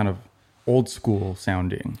 okay, it's kind of old school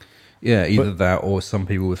sounding. Yeah, either that or some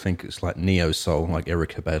people would think it's like neo soul, like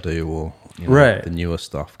Erykah Badu or the newer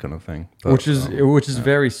stuff kind of thing. But, which is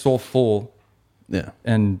very soulful. Yeah,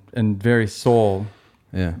 and very soul.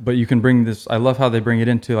 Yeah. But you can bring this, I love how they bring it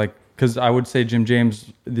into like, because I would say Jim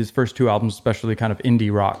James, these first two albums, especially kind of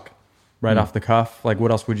indie rock, right off the cuff. Like,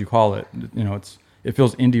 what else would you call it? It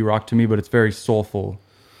feels indie rock to me, but it's very soulful.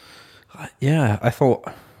 Yeah, I thought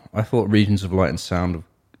Regions of Light and Sound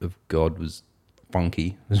of God was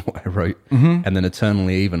funky, is what I wrote. And then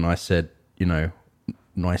Eternally Even, I said,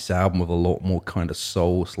 nice album with a lot more kind of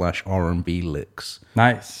soul / R&B licks.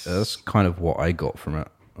 Nice. That's kind of what I got from it.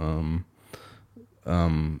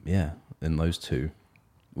 In those two,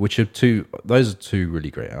 those are two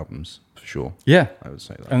really great albums for sure. Yeah, I would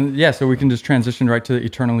say that. And so we can just transition right to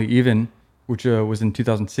Eternally Even, which was in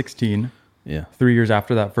 2016. Yeah, 3 years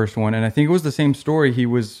after that first one, and I think it was the same story. He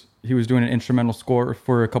was doing an instrumental score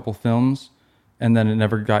for a couple films, and then it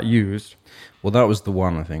never got used. Well, that was the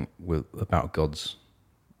one I think about Gods.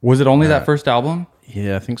 Was it only that first album?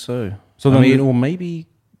 Yeah, I think so. So or maybe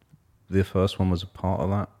the first one was a part of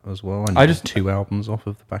that as well. And I just 2 albums off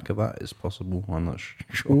of the back of that is possible. I'm not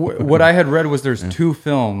sure. What I had read was there's 2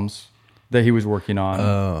 films that he was working on.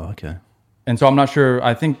 Oh, okay. And so I'm not sure.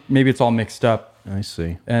 I think maybe it's all mixed up. I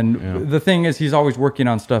see. And the thing is, he's always working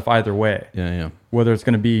on stuff either way. Yeah. Whether it's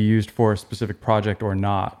going to be used for a specific project or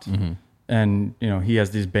not. And he has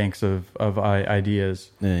these banks of ideas.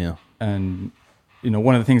 Yeah. And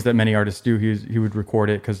one of the things that many artists do, he would record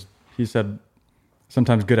it because he said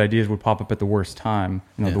sometimes good ideas would pop up at the worst time,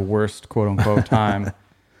 the worst quote unquote time.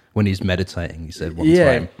 When he's meditating, he said one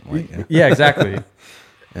time. Yeah, exactly.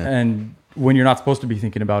 And when you're not supposed to be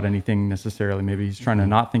thinking about anything necessarily, maybe he's trying to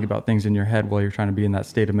not think about things in your head while you're trying to be in that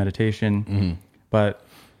state of meditation. But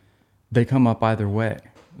they come up either way.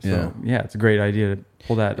 So it's a great idea to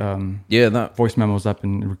pull that voice memos up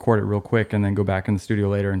and record it real quick and then go back in the studio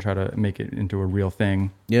later and try to make it into a real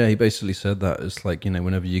thing. Yeah, he basically said that it's like,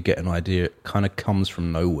 whenever you get an idea, it kind of comes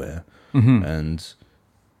from nowhere. And,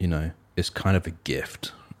 it's kind of a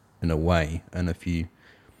gift in a way. And if you,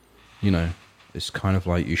 it's kind of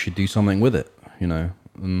like you should do something with it,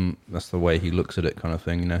 and that's the way he looks at it kind of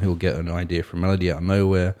thing. He'll get an idea from melody out of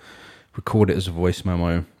nowhere, record it as a voice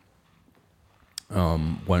memo,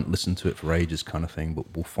 won't listen to it for ages kind of thing, but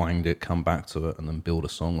we'll find it, come back to it, and then build a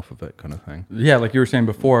song off of it kind of thing. Yeah, like you were saying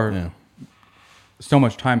before, so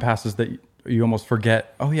much time passes that you almost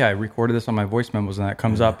forget, oh yeah, I recorded this on my voice memos, and that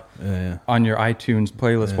comes up on your iTunes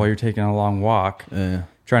playlist while you're taking a long walk.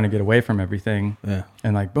 trying to get away from everything. Yeah.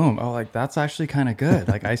 And like, boom, oh, like that's actually kind of good.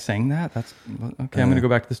 Like I sang that. That's okay. I'm going to go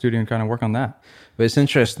back to the studio and kind of work on that. But it's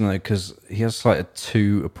interesting though, because he has like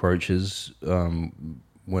two approaches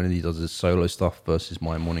when he does his solo stuff versus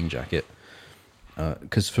My Morning Jacket.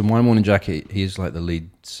 Because for My Morning Jacket, he's like the lead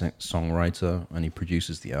songwriter and he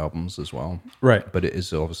produces the albums as well. Right. But it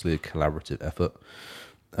is obviously a collaborative effort.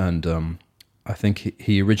 And I think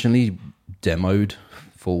he originally demoed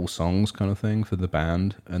full songs kind of thing for the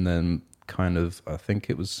band, and then kind of, I think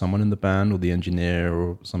it was someone in the band or the engineer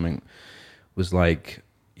or something was like,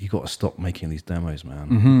 you got to stop making these demos,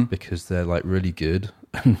 man, because they're like really good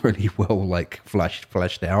and really well like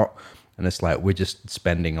fleshed out, and it's like we're just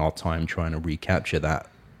spending our time trying to recapture that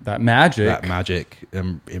magic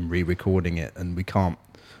in re-recording it, and we can't.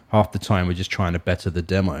 Half the time we're just trying to better the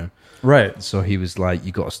demo. Right. So he was like,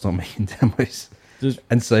 you got to stop making demos.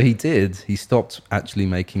 And so he did. He stopped actually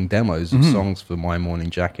making demos of songs for My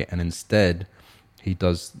Morning Jacket, and instead he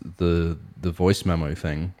does the voice memo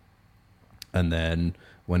thing. And then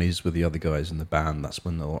when he's with the other guys in the band, that's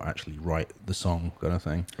when they'll actually write the song kind of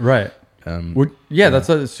thing. Right. That's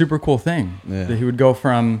a super cool thing. Yeah. That he would go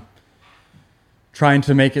from trying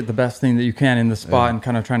to make it the best thing that you can in the spot and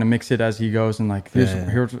kind of trying to mix it as he goes, and like,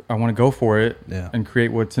 here's I want to go for it and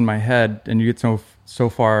create what's in my head, and you get so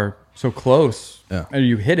far, so close, and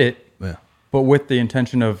you hit it, but with the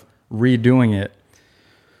intention of redoing it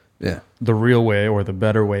the real way or the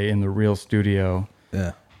better way in the real studio.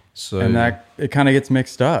 Yeah. So and that it kind of gets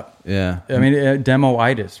mixed up. Yeah. I mean,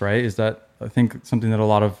 demo-itis, right? Is that, I think, something that a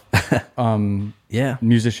lot of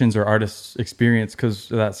musicians or artists experience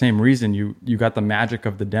because of that same reason. You got the magic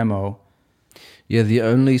of the demo. Yeah, the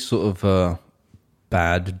only sort of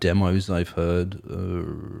bad demos I've heard,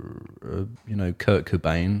 Kurt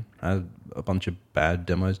Cobain had a bunch of bad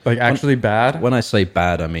demos. Like actually bad? When I say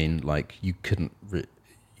bad, I mean like you couldn't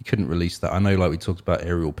release that. I know, like we talked about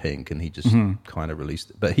Ariel Pink, and he just kind of released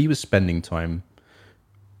it, but he was spending time.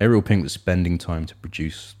 Ariel Pink was spending time to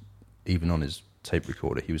produce, even on his tape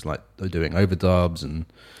recorder. He was like doing overdubs and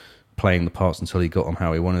playing the parts until he got them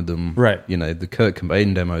how he wanted them. Right. The Kurt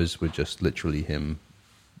Cobain demos were just literally him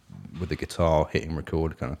with the guitar hitting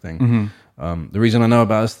record kind of thing. The reason I know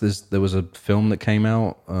about this, there was a film that came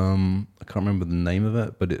out. I can't remember the name of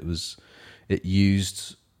it, but it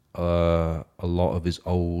used a lot of his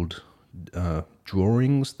old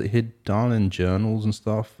drawings that he'd done in journals and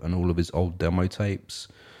stuff, and all of his old demo tapes,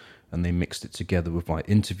 and they mixed it together with like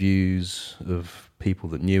interviews of people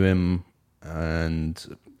that knew him, and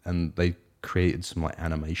they created some like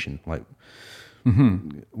animation, like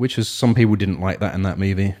which is, some people didn't like that in that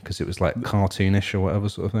movie because it was like cartoonish or whatever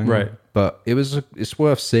sort of thing, right? But it's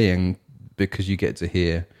worth seeing because you get to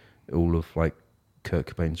hear all of like Kurt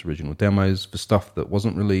Cobain's original demos for stuff that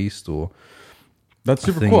wasn't released, or that's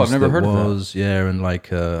super cool. I've never heard of that. Yeah, and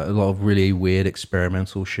like a lot of really weird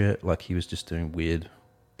experimental shit. Like he was just doing weird,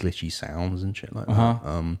 glitchy sounds and shit like that.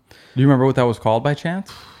 Do you remember what that was called by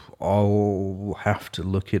chance? I'll have to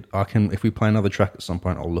look it. I can, if we play another track at some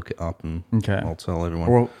point, I'll look it up and I'll tell everyone.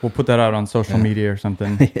 Or we'll put that out on social media or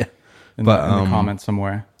something. in the comments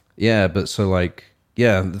somewhere. Yeah, but so like,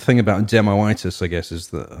 the thing about demo-itis, I guess, is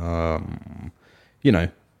that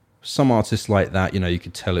some artists like that, you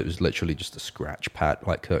could tell it was literally just a scratch pad,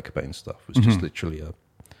 like Kurt Cobain stuff. It was just literally a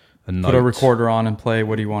note. Put a recorder on and play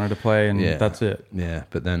what he wanted to play, and that's it. Yeah,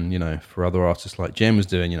 but then, for other artists like Jim was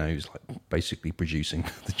doing, he was like basically producing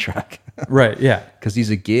the track. Right, yeah. Because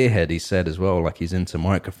he's a gearhead, he said as well. Like he's into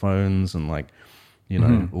microphones and like,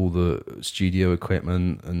 all the studio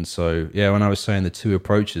equipment. And so, when I was saying the two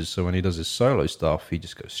approaches, so when he does his solo stuff, he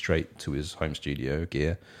just goes straight to his home studio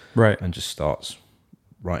gear. Right. And just starts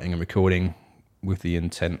writing and recording with the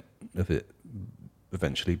intent of it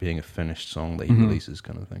eventually being a finished song that he releases,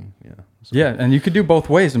 kind of thing. And you could do both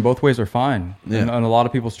ways, and both ways are fine. And on a lot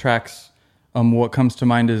of people's tracks, what comes to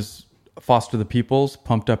mind is Foster the People's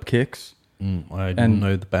Pumped Up Kicks. I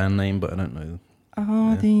know the band name, but I don't know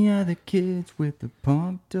all the other kids with the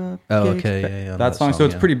pumped up kicks. Okay, that song. So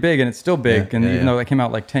it's pretty big, and it's still big, and even though that came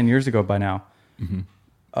out like 10 years ago by now,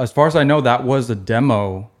 as far as I know, that was a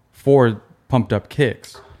demo for Pumped Up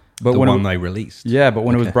Kicks. But when they released. Yeah, but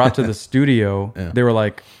when it was brought to the studio, they were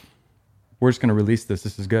like, we're just going to release this.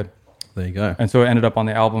 This is good. There you go. And so it ended up on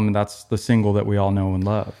the album, and that's the single that we all know and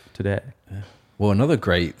love today. Yeah. Well, another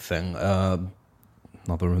great thing,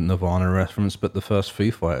 another Nirvana reference, but the first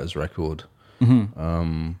Foo Fighters record.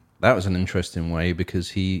 That was an interesting way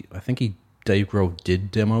because Dave Grohl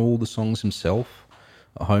did demo all the songs himself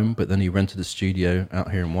at home, but then he rented a studio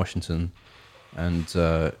out here in Washington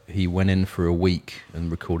and he went in for a week and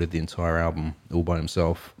recorded the entire album all by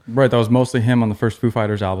himself. Right, that was mostly him on the first Foo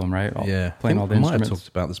Fighters album, right? Playing all the instruments. I might have talked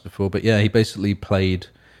about this before, but yeah, he basically played.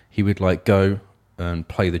 He would like go and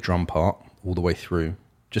play the drum part all the way through,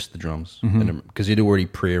 just the drums, because he'd already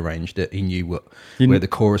prearranged it. He knew where the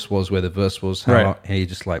chorus was, where the verse was. And he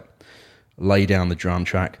just like lay down the drum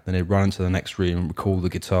track, then he'd run into the next room and record the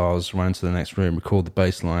guitars, run into the next room, record the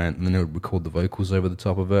bass line, and then he would record the vocals over the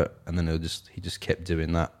top of it, and then he just kept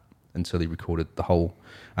doing that until he recorded the whole.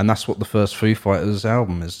 And that's what the first Foo Fighters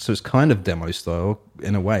album is. So it's kind of demo style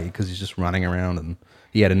in a way, because he's just running around, and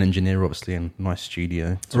he had an engineer obviously in a nice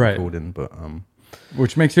studio to record in, but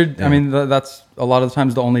which makes I mean, that's a lot of the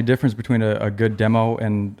times the only difference between a good demo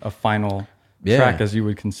and a final track, as you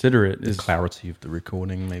would consider it, is clarity of the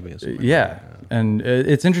recording, maybe. And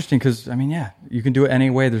it's interesting because I mean, you can do it any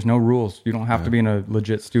way. There's no rules. You don't have to be in a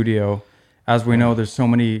legit studio. As we know, there's so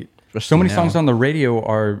many songs on the radio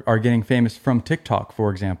are getting famous from TikTok,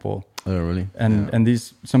 for example. Oh, really? And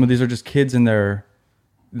some of these are just kids in their,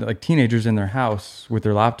 like teenagers in their house with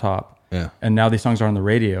their laptop. Yeah. And now these songs are on the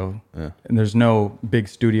radio. Yeah. And there's no big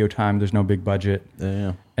studio time. There's no big budget.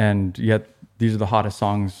 Yeah. And yet these are the hottest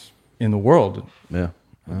songs in the world. Yeah.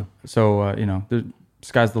 So, the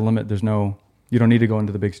sky's the limit. You don't need to go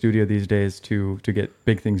into the big studio these days to get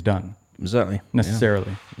big things done. Exactly.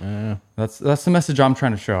 Necessarily. Yeah. That's the message I'm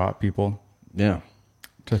trying to show out people. Yeah.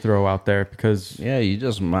 To throw out there, because it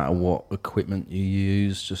doesn't matter what equipment you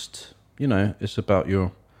use, just, it's about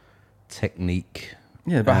your technique.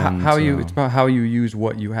 Yeah, about it's about how you use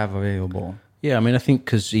what you have available. Yeah, I mean, I think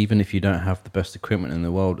because even if you don't have the best equipment in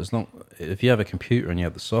the world, if you have a computer and you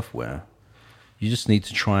have the software, you just need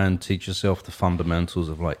to try and teach yourself the fundamentals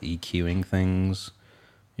of like EQing things,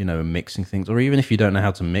 and mixing things. Or even if you don't know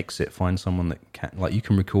how to mix it, find someone that can, like, you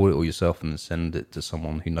can record it all yourself and then send it to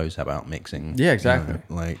someone who knows about mixing. Yeah, exactly.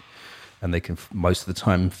 And they can most of the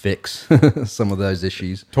time fix some of those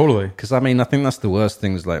issues. Totally. Because I mean, I think that's the worst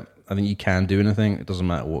thing is like, I think you can do anything. It doesn't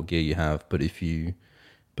matter what gear you have, but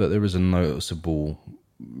there is a noticeable,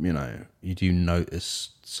 you do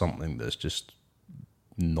notice something that's just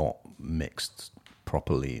not mixed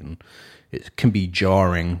properly, and it can be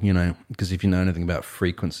jarring, because if you know anything about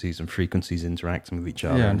frequencies and frequencies interacting with each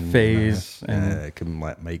other, and phase, it can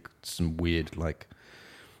like make some weird, like,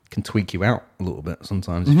 can tweak you out a little bit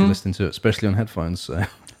sometimes if you're listening to it, especially on headphones. So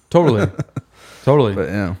totally. But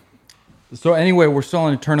yeah. So anyway, we're still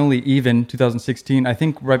on Eternally Even, 2016. I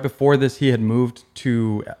think right before this, he had moved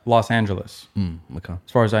to Los Angeles, okay.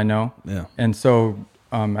 As far as I know. Yeah. And so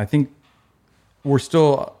I think we're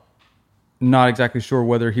still not exactly sure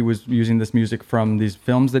whether he was using this music from these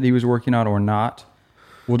films that he was working on or not.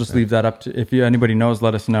 We'll just leave that up to, if anybody knows,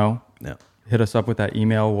 let us know. Yeah. Hit us up with that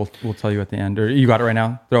email. We'll tell you at the end. Or you got it right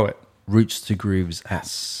now? Throw it.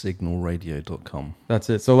 rootstogrooves@signalradio.com. That's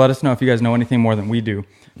it. So let us know if you guys know anything more than we do.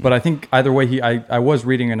 But I think either way, I was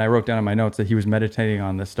reading and I wrote down in my notes that he was meditating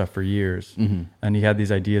on this stuff for years. And he had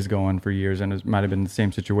these ideas going for years. And it might have been the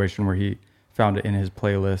same situation where he found it in his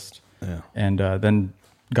playlist. Yeah. And then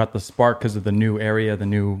got the spark because of the new area, the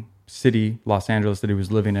new city, Los Angeles, that he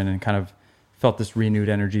was living in, and kind of felt this renewed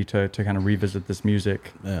energy to kind of revisit this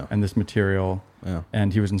music and this material. Yeah.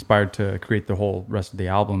 And he was inspired to create the whole rest of the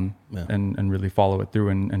album and really follow it through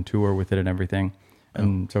and tour with it and everything. Yeah.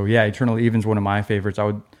 And so, Eternal Even's one of my favorites.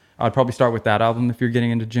 I'd probably start with that album if you're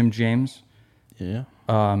getting into Jim James. Yeah.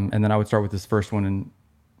 And then I would start with his first one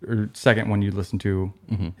or second one you'd listen to,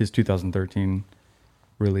 his 2013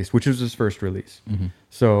 release, which was his first release.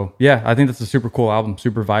 So, I think that's a super cool album,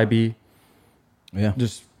 super vibey. Yeah.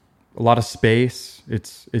 Just a lot of space.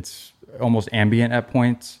 It's almost ambient at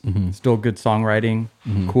points. Still good songwriting,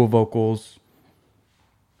 cool vocals,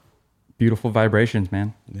 beautiful vibrations,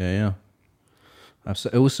 man. Yeah. He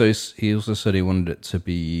also said he wanted it to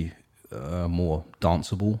be more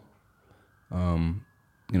danceable. So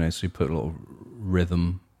he put a lot of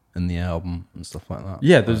rhythm in the album and stuff like that.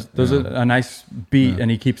 Yeah, there's a nice beat,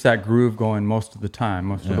 and he keeps that groove going most of the time,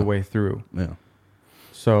 most of the way through. Yeah.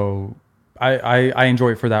 So I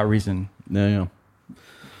enjoy it for that reason. Yeah.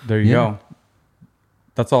 There you go.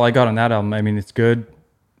 That's all I got on that album. I mean, it's good.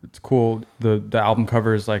 It's cool. The album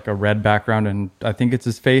cover is like a red background, and I think it's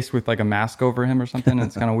his face with like a mask over him or something. And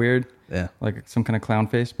it's kind of weird. Yeah. Like some kind of clown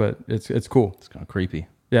face, but it's cool. It's kind of creepy.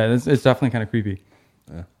 Yeah, it's definitely kind of creepy.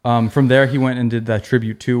 Yeah. From there, he went and did that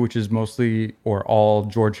Tribute 2, which is mostly or all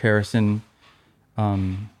George Harrison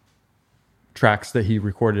tracks that he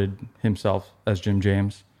recorded himself as Jim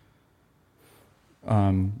James.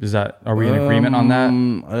 Are we in agreement on that?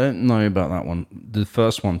 I don't know about that one. The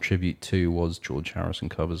first one, Tribute 2, was George Harrison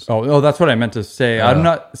covers. Oh, that's what I meant to say. I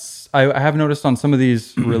have noticed on some of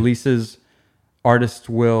these releases, artists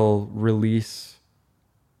will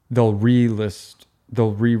they'll re-release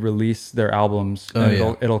their albums,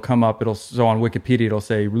 and it'll come up. So on Wikipedia it'll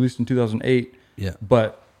say released in 2008. Yeah.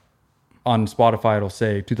 But on Spotify it'll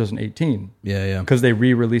say 2018. Yeah. Because they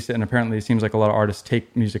re-release it, and apparently it seems like a lot of artists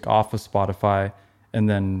take music off of Spotify and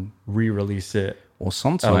then re-release it. Or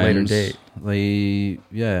sometimes at a later date.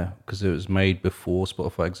 Because it was made before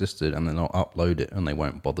Spotify existed, and then they'll upload it, and they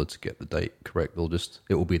won't bother to get the date correct.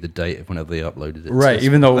 It will be the date of whenever they uploaded it. Right,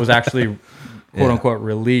 even though it was actually quote unquote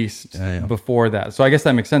released before that. So I guess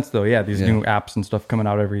that makes sense though. Yeah, these new apps and stuff coming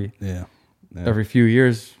out every few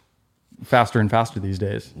years, faster and faster these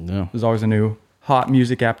days. Yeah. There's always a new hot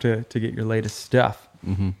music app to get your latest stuff.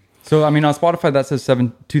 Mm-hmm. So I mean, on Spotify that says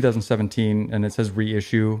 2017, and it says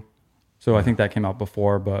reissue. So I think that came out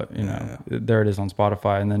before, but there it is on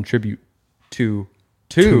Spotify. And then Tribute 2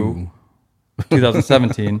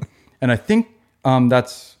 2017. And I think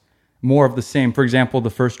that's more of the same. For example,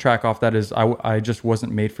 the first track off that is I Just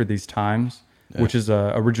Wasn't Made for These Times, which is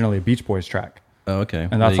originally a Beach Boys track. Oh, okay.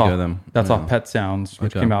 And that's off Pet Sounds,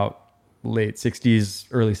 which came out late 60s,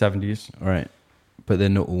 early 70s. Right. But they're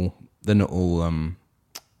not all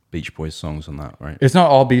Beach Boys songs on that, right? It's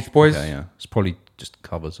not all Beach Boys. Yeah. It's probably just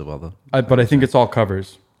covers of other. But I think it's all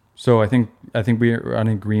covers. So I think we're in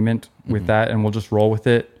agreement with that, and we'll just roll with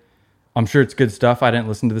it. I'm sure it's good stuff. I didn't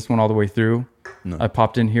listen to this one all the way through. No. I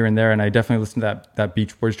popped in here and there, and I definitely listened to that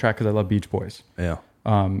Beach Boys track because I love Beach Boys. Yeah.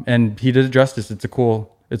 And he did it justice. It's a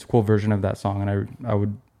cool version of that song, and I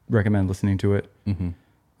would recommend listening to it.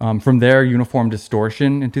 Mm-hmm. From there, Uniform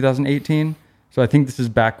Distortion in 2018. So I think this is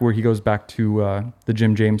back where he goes back to the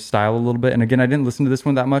Jim James style a little bit. And again, I didn't listen to this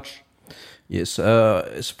one that much. Yes,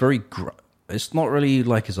 it's very. It's not really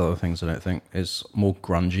like his other things. I don't think it's more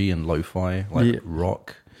grungy and lo-fi,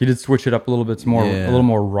 rock. He did switch it up a little bit. It's more a little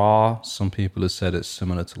more raw. Some people have said it's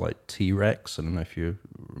similar to like T-Rex. I don't know if you.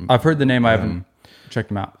 I've heard the name. I haven't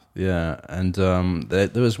checked him out. Yeah, and there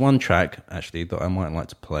was one track actually that I might like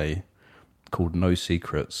to play called "No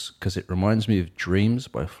Secrets" because it reminds me of "Dreams"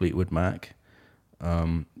 by Fleetwood Mac.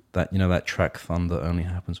 That track "Thunder Only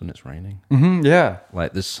Happens When It's Raining." Mm-hmm, yeah,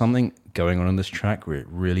 like there's something going on in this track where it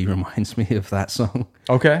really reminds me of that song.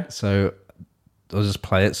 Okay, so I'll just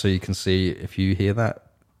play it so you can see if you hear that.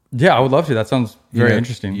 Yeah, I would love to. That sounds very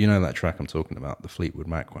interesting. You know that track I'm talking about, the Fleetwood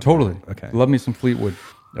Mac one. Totally. Right? Okay. Love me some Fleetwood.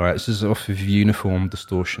 All right, this is off of Uniform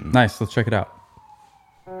Distortion. Nice. Let's check it out.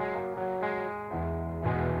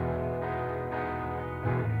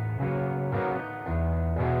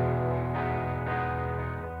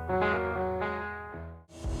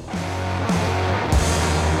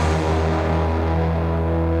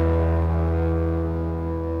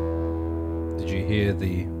 Did you hear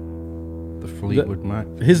the Fleetwood Mac?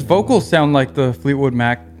 His vocals sound like the Fleetwood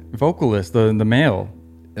Mac vocalist, the male.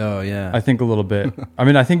 Oh, yeah. I think a little bit. I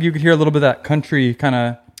mean, I think you could hear a little bit of that country kind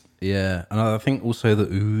of... Yeah, and I think also the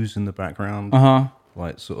ooze in the background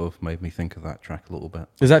like sort of made me think of that track a little bit.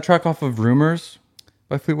 Is that track off of Rumors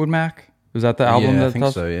by Fleetwood Mac? Is that the album? Yeah, I think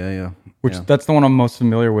so, yeah. That's the one I'm most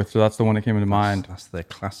familiar with, so that's the one that came into mind. That's their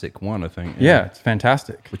classic one, I think. Yeah, it's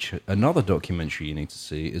fantastic. Which another documentary you need to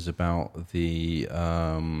see is about the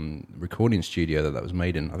recording studio that was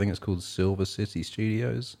made in. I think it's called Silver City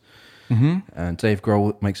Studios. Mm-hmm. And Dave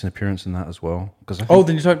Grohl makes an appearance in that as well.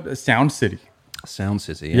 Then you talk Sound City. Sound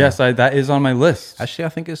City, yeah. Yes, that is on my list. Actually, I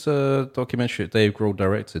think it's a documentary that Dave Grohl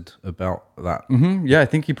directed about that. Mm-hmm. Yeah, I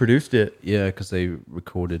think he produced it. Yeah, because they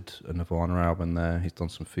recorded a Nirvana album there. He's done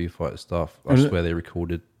some Foo Fighters stuff. That's where they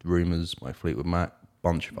recorded Rumors by Fleetwood Mac,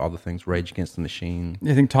 bunch of other things, Rage Against the Machine.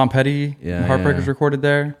 I think Tom Petty and Heartbreakers recorded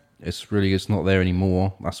there. It's not there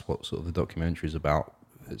anymore. That's what sort of the documentary is about.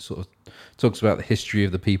 It sort of talks about the history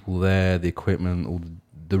of the people there, the equipment, all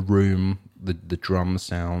the room, the drum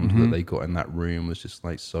sound that they got in that room was just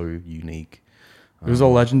like so unique. It was a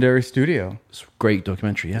legendary studio. It's a great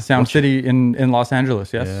documentary, yeah. Sound City in Los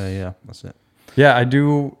Angeles, yes. Yeah, that's it. Yeah, I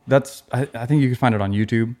do. I think you can find it on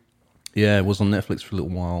YouTube. Yeah, it was on Netflix for a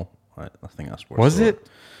little while. I think that's where was it?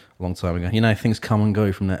 A long time ago. You know, things come and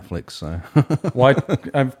go from Netflix, so. Well,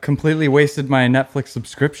 I've completely wasted my Netflix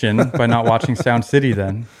subscription by not watching Sound City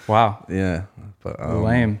then. Wow. Yeah. But,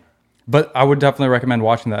 lame. But I would definitely recommend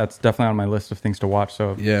watching that. That's definitely on my list of things to watch.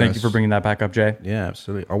 So thank you for bringing that back up, Jay. Yeah,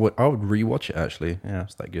 absolutely. I would rewatch it, actually. Yeah,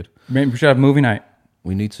 it's that good. Maybe we should have movie night.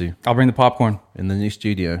 We need to. I'll bring the popcorn. In the new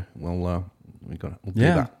studio. We'll do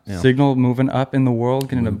that. Yeah. Signal moving up in the world,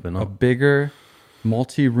 getting a bigger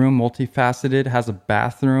multi-room, multifaceted, has a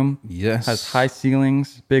bathroom. Yes. Has high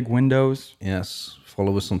ceilings, big windows. Yes.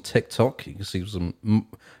 Follow us on TikTok. You can see some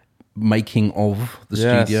making of the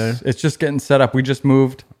studio. It's just getting set up. We just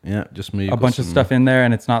moved. Yeah, just moved. A bunch of stuff in there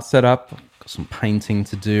and it's not set up. Got some painting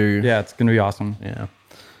to do. Yeah, it's going to be awesome. Yeah.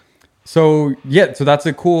 So that's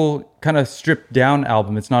a cool kind of stripped down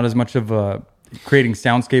album. It's not as much of a creating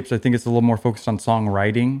soundscapes. I think it's a little more focused on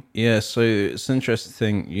songwriting. Yeah, so it's an interesting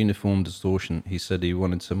thing. Uniform Distortion, he said he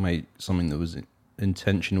wanted to make something that was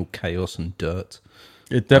intentional chaos and dirt.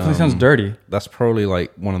 It definitely sounds dirty. That's probably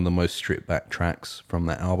like one of the most stripped back tracks from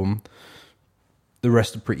that album. The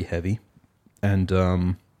rest are pretty heavy. And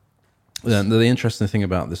the interesting thing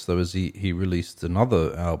about this, though, is he released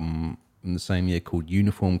another album in the same year called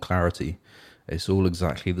Uniform Clarity. It's all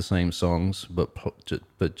exactly the same songs, but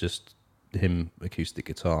just him acoustic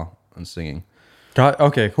guitar and singing.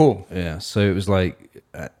 Okay, cool. Yeah, so it was like,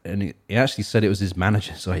 and he actually said it was his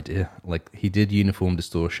manager's idea. Like, he did Uniform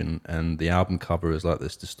Distortion, and the album cover is like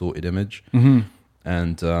this distorted image. Mm-hmm.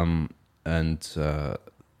 And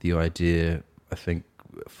the idea, I think,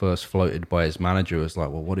 first floated by his manager was like,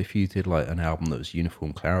 well, what if you did like an album that was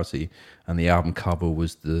Uniform Clarity, and the album cover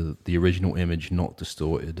was the original image, not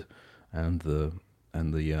distorted, and the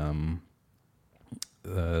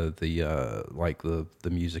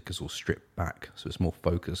music is all stripped back, so it's more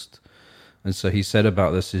focused. And so he said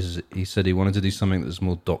about this he said he wanted to do something that's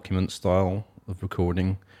more document style of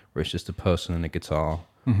recording, where it's just a person and a guitar,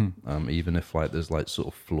 even if like there's like sort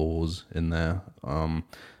of flaws in there.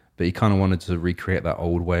 But he kind of wanted to recreate that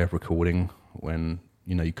old way of recording when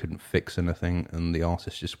you couldn't fix anything, and the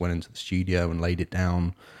artist just went into the studio and laid it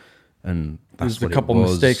down. And there's a couple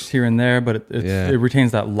mistakes here and there, but it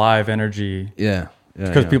retains that live energy. Yeah.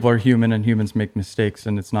 Because people are human and humans make mistakes,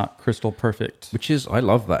 and it's not crystal perfect. I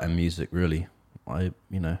love that in music, really.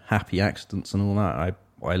 Happy accidents and all that.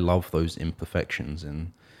 I love those imperfections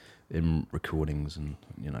in recordings, and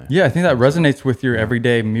Yeah, I think that resonates with your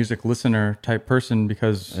everyday music listener type person,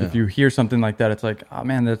 because if you hear something like that, it's like, oh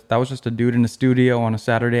man, that was just a dude in a studio on a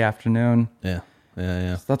Saturday afternoon. Yeah.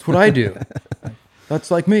 So that's what I do. That's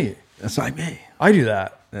like me. That's like me. I do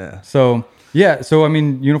that. Yeah. So I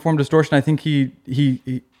mean, Uniform Distortion, I think he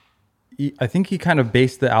kind of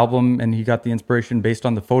based the album, and he got the inspiration based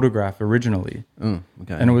on the photograph originally. Okay.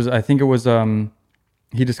 And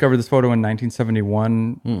he discovered this photo in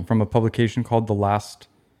 1971 from a publication called The Last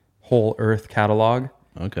Whole Earth Catalog.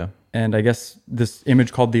 Okay. And I guess this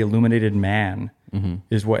image called The Illuminated Man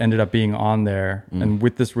is what ended up being on there. And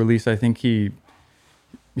with this release, I think he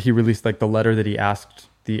released like the letter that he asked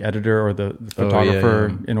the editor or the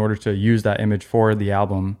photographer in order to use that image for the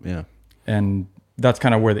album. Yeah. And that's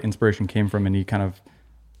kind of where the inspiration came from, and he kind of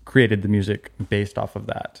created the music based off of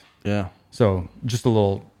that. Yeah. So just a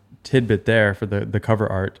little tidbit there for the cover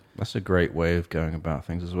art. That's a great way of going about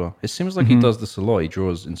things as well. It seems like he does this a lot. He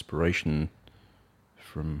draws inspiration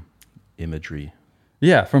from imagery.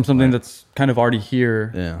 Yeah, from something that's kind of already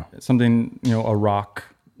here. Yeah. Something, a rock.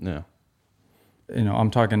 Yeah.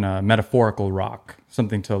 I'm talking a metaphorical rock,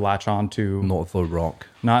 something to latch on to. Not the rock.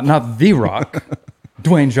 Not the rock.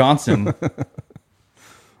 Dwayne Johnson. Yeah.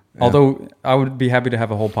 Although I would be happy to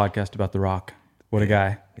have a whole podcast about The Rock. What a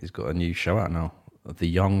guy. He's got a new show out now, The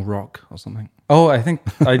Young Rock or something. Oh, I think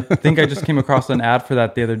I just came across an ad for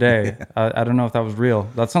that the other day. I don't know if that was real.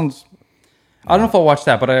 That sounds... I don't know if I'll watch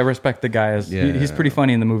that, but I respect the guy. He's pretty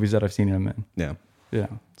funny in the movies that I've seen him in. Yeah. Yeah.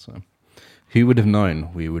 So... who would have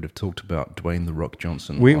known we would have talked about Dwayne The Rock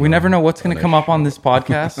Johnson? We never know what's going to come up on this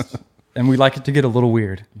podcast, and we like it to get a little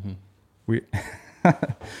weird.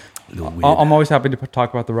 I'm always happy to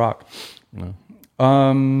talk about The Rock. No.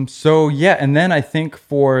 And then I think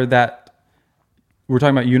for that, we're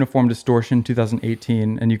talking about Uniform Distortion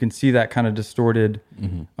 2018, and you can see that kind of distorted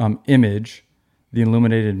image, The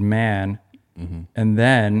Illuminated Man, and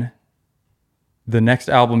then the next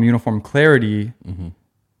album, Uniform Clarity.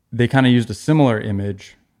 They kind of used a similar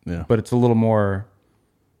image, but it's a little more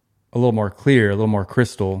clear, a little more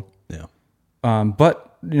crystal. Yeah.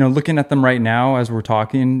 But looking at them right now as we're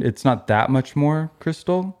talking, it's not that much more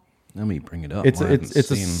crystal. Let me bring it up. It's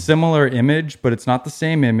a similar image, but it's not the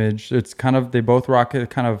same image. It's kind of, they both rock a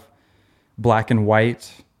kind of black and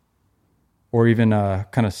white, or even a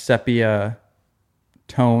kind of sepia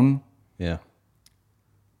tone. Yeah.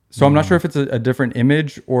 So I'm not sure if it's a different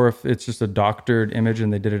image or if it's just a doctored image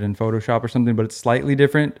and they did it in Photoshop or something, but it's slightly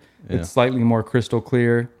different. Yeah. It's slightly more crystal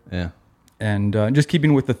clear. Yeah. And just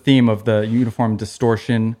keeping with the theme of the Uniform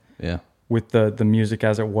Distortion with the music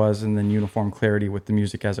as it was, and then Uniform Clarity with the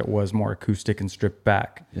music as it was, more acoustic and stripped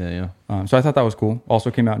back. Yeah. So I thought that was cool.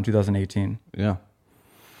 Also came out in 2018. Yeah.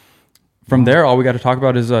 From there, all we got to talk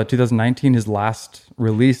about is 2019, his last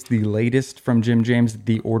release, the latest from Jim James,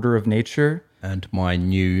 The Order of Nature. And my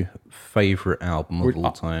new favorite album of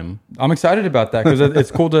all time. I'm excited about that because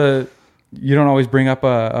it's cool to... You don't always bring up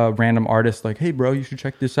a random artist like, hey, bro, you should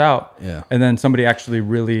check this out. Yeah. And then somebody actually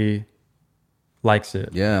really likes it.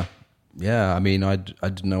 Yeah. Yeah. I mean, I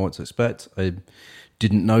didn't know what to expect. I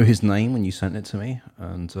didn't know his name when you sent it to me.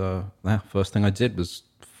 And first thing I did was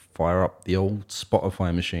fire up the old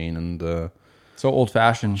Spotify machine and... so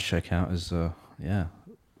old-fashioned. Check out his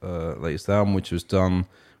latest album, which was done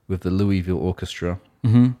with the Louisville Orchestra.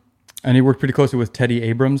 Mm-hmm. And he worked pretty closely with Teddy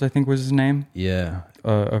Abrams, I think was his name. Yeah.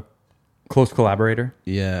 A close collaborator.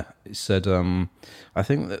 Yeah. It said, I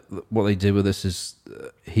think that what they did with this is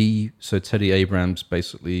Teddy Abrams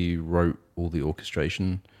basically wrote all the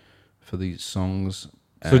orchestration for these songs.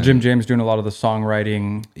 So Jim James doing a lot of the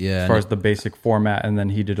songwriting as far as the basic format, and then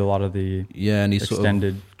he did a lot of the and he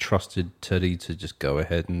extended. Sort of trusted Teddy to just go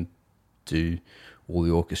ahead and do all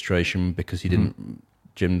the orchestration because he didn't.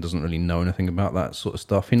 Jim doesn't really know anything about that sort of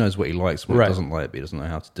stuff. He knows what he likes, what he doesn't like, but he doesn't know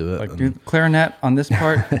how to do it. Like, do the clarinet on this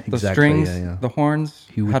part, exactly, the strings, the horns,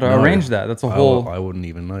 how to arrange that. That's a whole... I wouldn't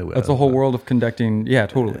even know. That's a whole world of conducting. Yeah,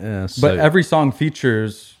 totally. Yeah, but every song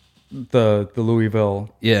features the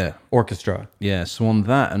Louisville Orchestra. Yeah, so on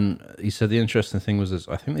that, and he said the interesting thing was this,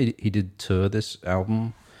 I think he did tour this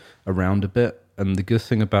album around a bit, and the good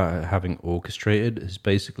thing about it having orchestrated is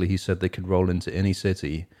basically he said they could roll into any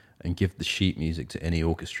city and give the sheet music to any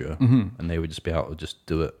orchestra, and they would just be able to just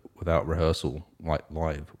do it without rehearsal, like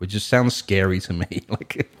live, which just sounds scary to me.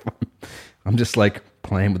 Like, I'm just like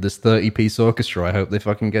playing with this 30-piece orchestra. I hope they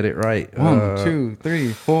fucking get it right. 1, 2,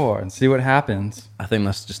 3, 4, and see what happens. I think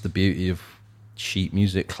that's just the beauty of sheet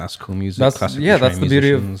music, classical music. That's the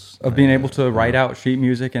beauty of being able to write out sheet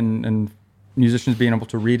music and musicians being able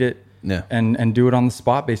to read it. Yeah. And do it on the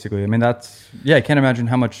spot, basically. I mean, I can't imagine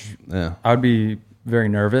how much I would be very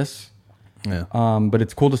nervous. Yeah. But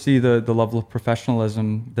it's cool to see the level of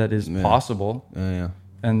professionalism that is possible. Yeah.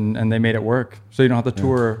 And they made it work. So you don't have to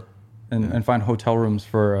tour and find hotel rooms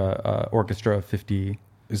for a orchestra of 50,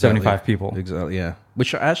 75 people. Exactly, yeah.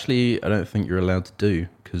 Which I don't think you're allowed to do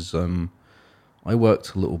because I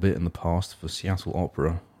worked a little bit in the past for Seattle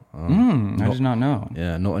Opera. I did not know.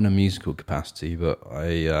 Yeah, not in a musical capacity, but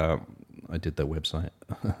I did their website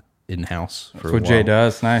in-house for a while. That's what Jay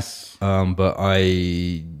does. Nice. But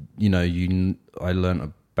I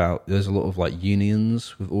learned about, there's a lot of like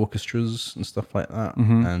unions with orchestras and stuff like that.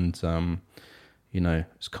 And,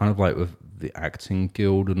 it's kind of like with the acting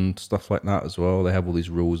guild and stuff like that as well. They have all these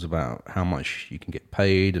rules about how much you can get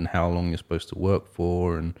paid and how long you're supposed to work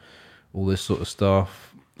for and all this sort of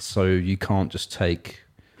stuff. So you can't just take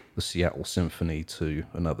the Seattle Symphony to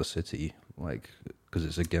another city, like, because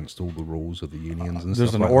it's against all the rules of the unions and stuff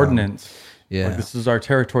like that. There's an ordinance. Yeah. Like, this is our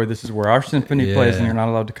territory. This is where our symphony plays, and you're not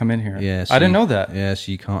allowed to come in here. Yeah, so I didn't know that. Yeah,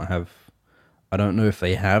 so you can't have... I don't know if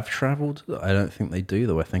they have traveled. I don't think they do,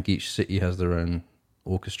 though. I think each city has their own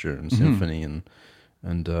orchestra and symphony,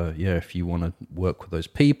 and if you want to work with those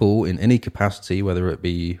people in any capacity, whether it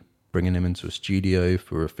be bringing them into a studio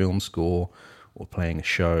for a film score or playing a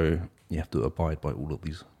show, you have to abide by all of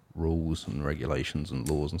these rules and regulations and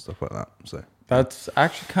laws and stuff like that. So that's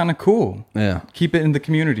actually kind of cool. Yeah, keep it in the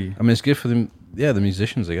community. I mean, it's good for them. Yeah, the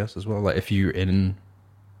musicians, I guess, as well. Like if you're in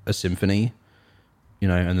a symphony,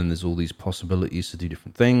 and then there's all these possibilities to do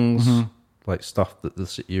different things, like stuff that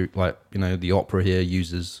the opera here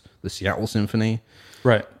uses the Seattle Symphony,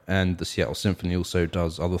 right? And the Seattle Symphony also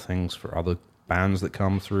does other things for other bands that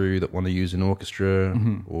come through that want to use an orchestra.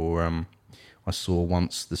 Or I saw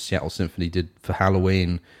once the Seattle Symphony did for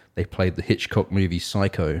Halloween. They played the Hitchcock movie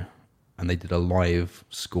Psycho, and they did a live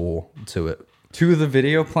score to it. To the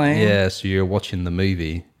video playing? Yeah, so you're watching the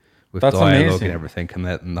movie with That's dialogue amazing. and everything,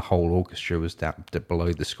 and the whole orchestra was down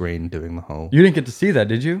below the screen doing the whole... You didn't get to see that,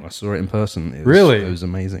 did you? I saw it in person. Really? It was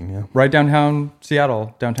amazing, yeah. Right downtown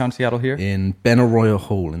Seattle here? In Benaroya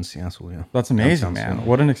Hall in Seattle, yeah. That's amazing, man. Seattle.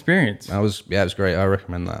 What an experience. It was great. I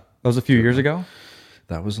recommend that. That was a few years ago?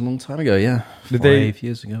 That was a long time ago, yeah. Did 5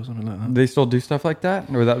 years ago, something like that. They still do stuff like that?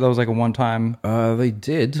 Or that was like a one-time... They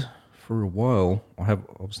did for a while. I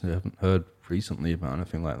haven't heard recently about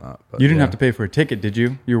anything like that. But you didn't have to pay for a ticket, did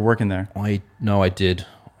you? You were working there. No, I did.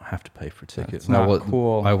 I have to pay for a ticket. That's not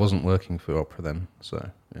cool. I wasn't working for opera then, so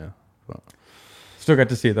yeah. But still got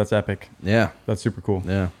to see it. That's epic. Yeah. That's super cool.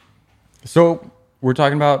 Yeah. So we're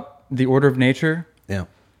talking about The Order of Nature. Yeah.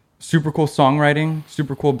 Super cool songwriting,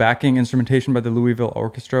 super cool backing instrumentation by the Louisville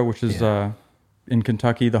Orchestra, which is in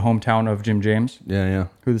Kentucky, the hometown of Jim James. Yeah, yeah.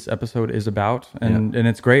 Who this episode is about. And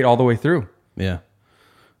it's great all the way through. Yeah.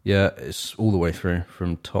 Yeah, it's all the way through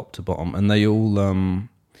from top to bottom, and they all.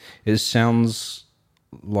 It sounds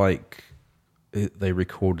like they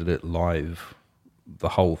recorded it live, the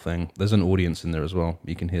whole thing. There's an audience in there as well.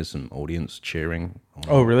 You can hear some audience cheering.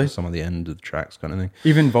 Oh, really? Some of the end of the tracks, kind of thing.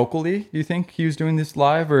 Even vocally, do you think he was doing this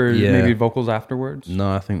live, or maybe vocals afterwards?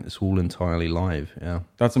 No, I think it's all entirely live. Yeah,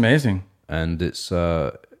 that's amazing. And it's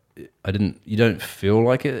you don't feel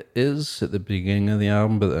like it is at the beginning of the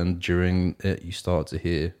album, but then during it, you start to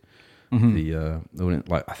hear the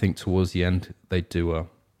like. I think towards the end, they do a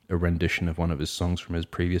rendition of one of his songs from his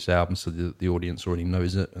previous album, so the audience already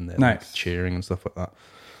knows it, and they're like cheering and stuff like that.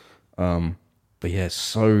 But yeah,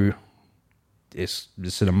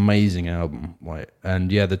 it's an amazing album, like,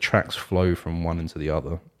 and yeah, the tracks flow from one into the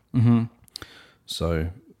other. So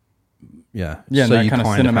yeah, so that you kind of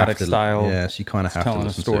cinematic style. Yeah, so you kind of have to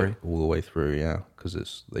listen to it all the way through. Yeah, because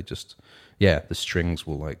the strings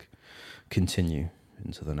will like continue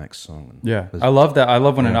into the next song. Yeah, I love that. I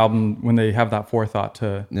love when an album, when they have that forethought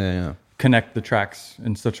to connect the tracks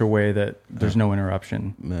in such a way that there's no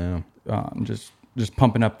interruption. Yeah, just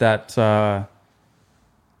pumping up that.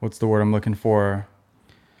 What's the word I'm looking for?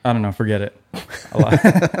 I don't know. Forget it.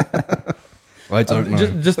 I don't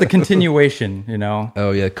know. Just the continuation, you know. Oh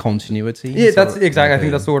yeah, continuity. Yeah, that's exactly. I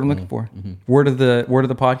think that's the word I'm looking for. Word of the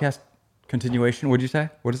podcast. Continuation. What'd you say?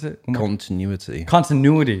 What is it? Continuity.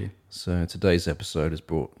 Continuity. So today's episode is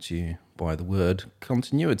brought to you by the word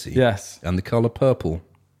continuity. Yes. And the color purple.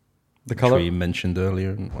 The color we mentioned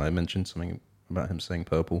earlier, and I mentioned something about him saying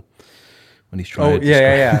purple when he's trying. Oh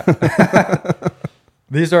yeah.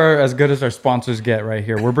 These are as good as our sponsors get right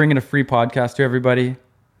here. We're bringing a free podcast to everybody,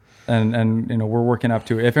 and you know, we're working up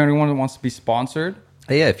to it. If anyone wants to be sponsored,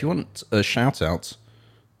 yeah, if you want a shout out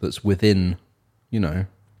that's within, you know,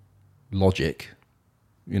 logic,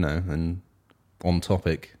 you know, and on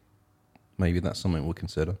topic, maybe that's something we'll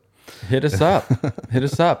consider. Hit us up. Hit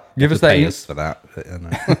us up. Give us that. Pay us for that.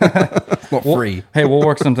 It's not free. Hey, we'll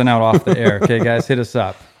work something out off the air. Okay, guys, hit us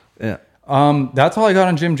up. Yeah. That's all I got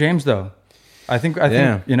on Jim James, though. I think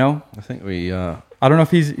you know. I think we. I don't know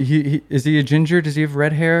if is he a ginger? Does he have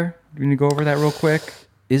red hair? Do we need to go over that real quick?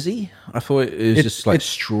 Is he? I thought it was just like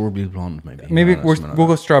strawberry blonde, maybe. Maybe we'll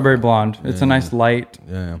go strawberry blonde. It's a nice light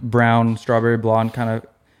brown strawberry blonde kind of.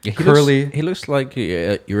 Yeah, curly. He looks like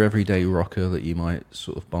your everyday rocker that you might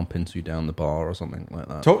sort of bump into down the bar or something like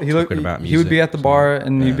that. He would be at the bar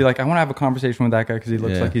and you'd be like, I want to have a conversation with that guy because he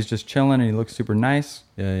looks like he's just chilling and he looks super nice.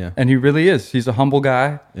 Yeah. And he really is. He's a humble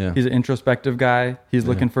guy. Yeah. He's an introspective guy. He's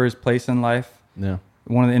looking for his place in life. Yeah.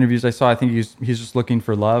 One of the interviews I saw, I think he's just looking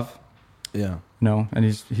for love. Yeah. No, and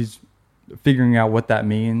he's figuring out what that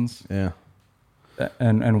means. Yeah.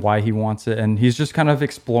 And why he wants it, and he's just kind of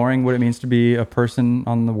exploring what it means to be a person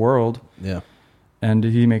on the world. Yeah, and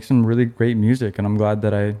he makes some really great music, and I'm glad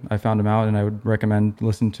that I found him out, and I would recommend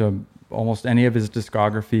listening to almost any of his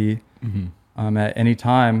discography at any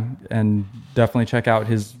time, and definitely check out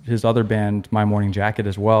his other band, My Morning Jacket,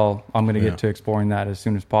 as well. I'm going to get to exploring that as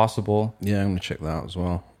soon as possible. Yeah, I'm going to check that out as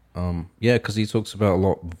well. Because he talks about a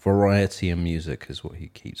lot variety in music is what he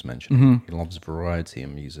keeps mentioning. He loves variety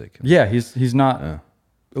in music. Yeah, he's not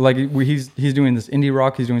like he's doing this indie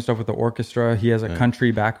rock. He's doing stuff with the orchestra. He has a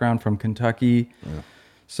country background from Kentucky,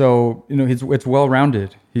 so you know it's well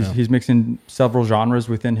rounded. He's mixing several genres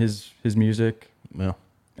within his music. Yeah,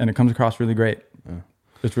 and it comes across really great. Yeah.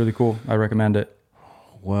 It's really cool. I recommend it.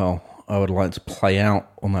 Well, I would like to play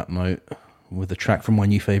out on that note with a track from my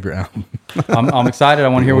new favorite album. I'm excited. I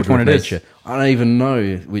want to hear which one it is. I don't even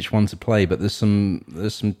know which one to play, but there's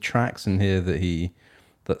some tracks in here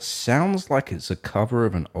that sounds like it's a cover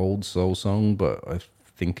of an old soul song, but I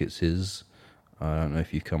think it's his. I don't know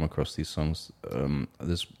if you've come across these songs.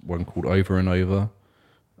 There's one called Over and Over,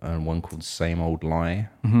 and one called Same Old Lie.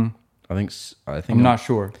 I think I'm not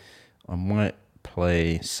sure. I might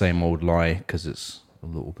play Same Old Lie because it's a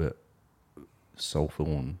little bit soulful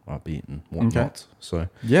and upbeat and whatnot. Okay. So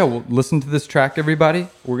yeah, well, listen to this track, everybody.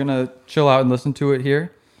 We're gonna chill out and listen to it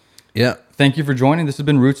here. Yeah. Thank you for joining. This has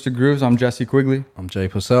been Roots to Grooves. I'm Jesse Quigley. I'm Jay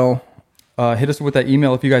Purcell. Hit us with that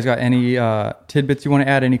email if you guys got any tidbits you want to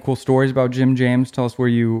add, any cool stories about Jim James. Tell us where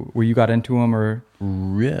you got into him, or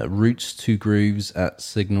Roots to Grooves at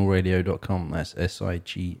signalradio.com. That's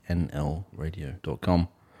SIGNL radio.com.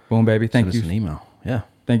 Boom, baby. Thank you. Send us an email. Yeah.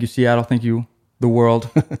 Thank you, Seattle. Thank you, the world.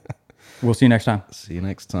 We'll see you next time. See you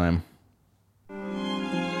next time.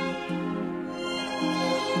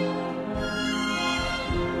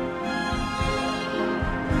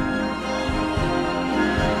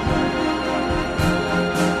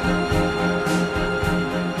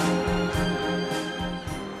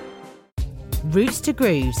 Roots to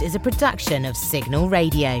Grooves is a production of Signal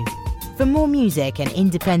Radio. For more music and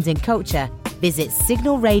independent culture, visit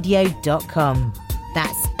signalradio.com.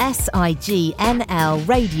 That's signal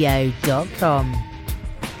radio.com.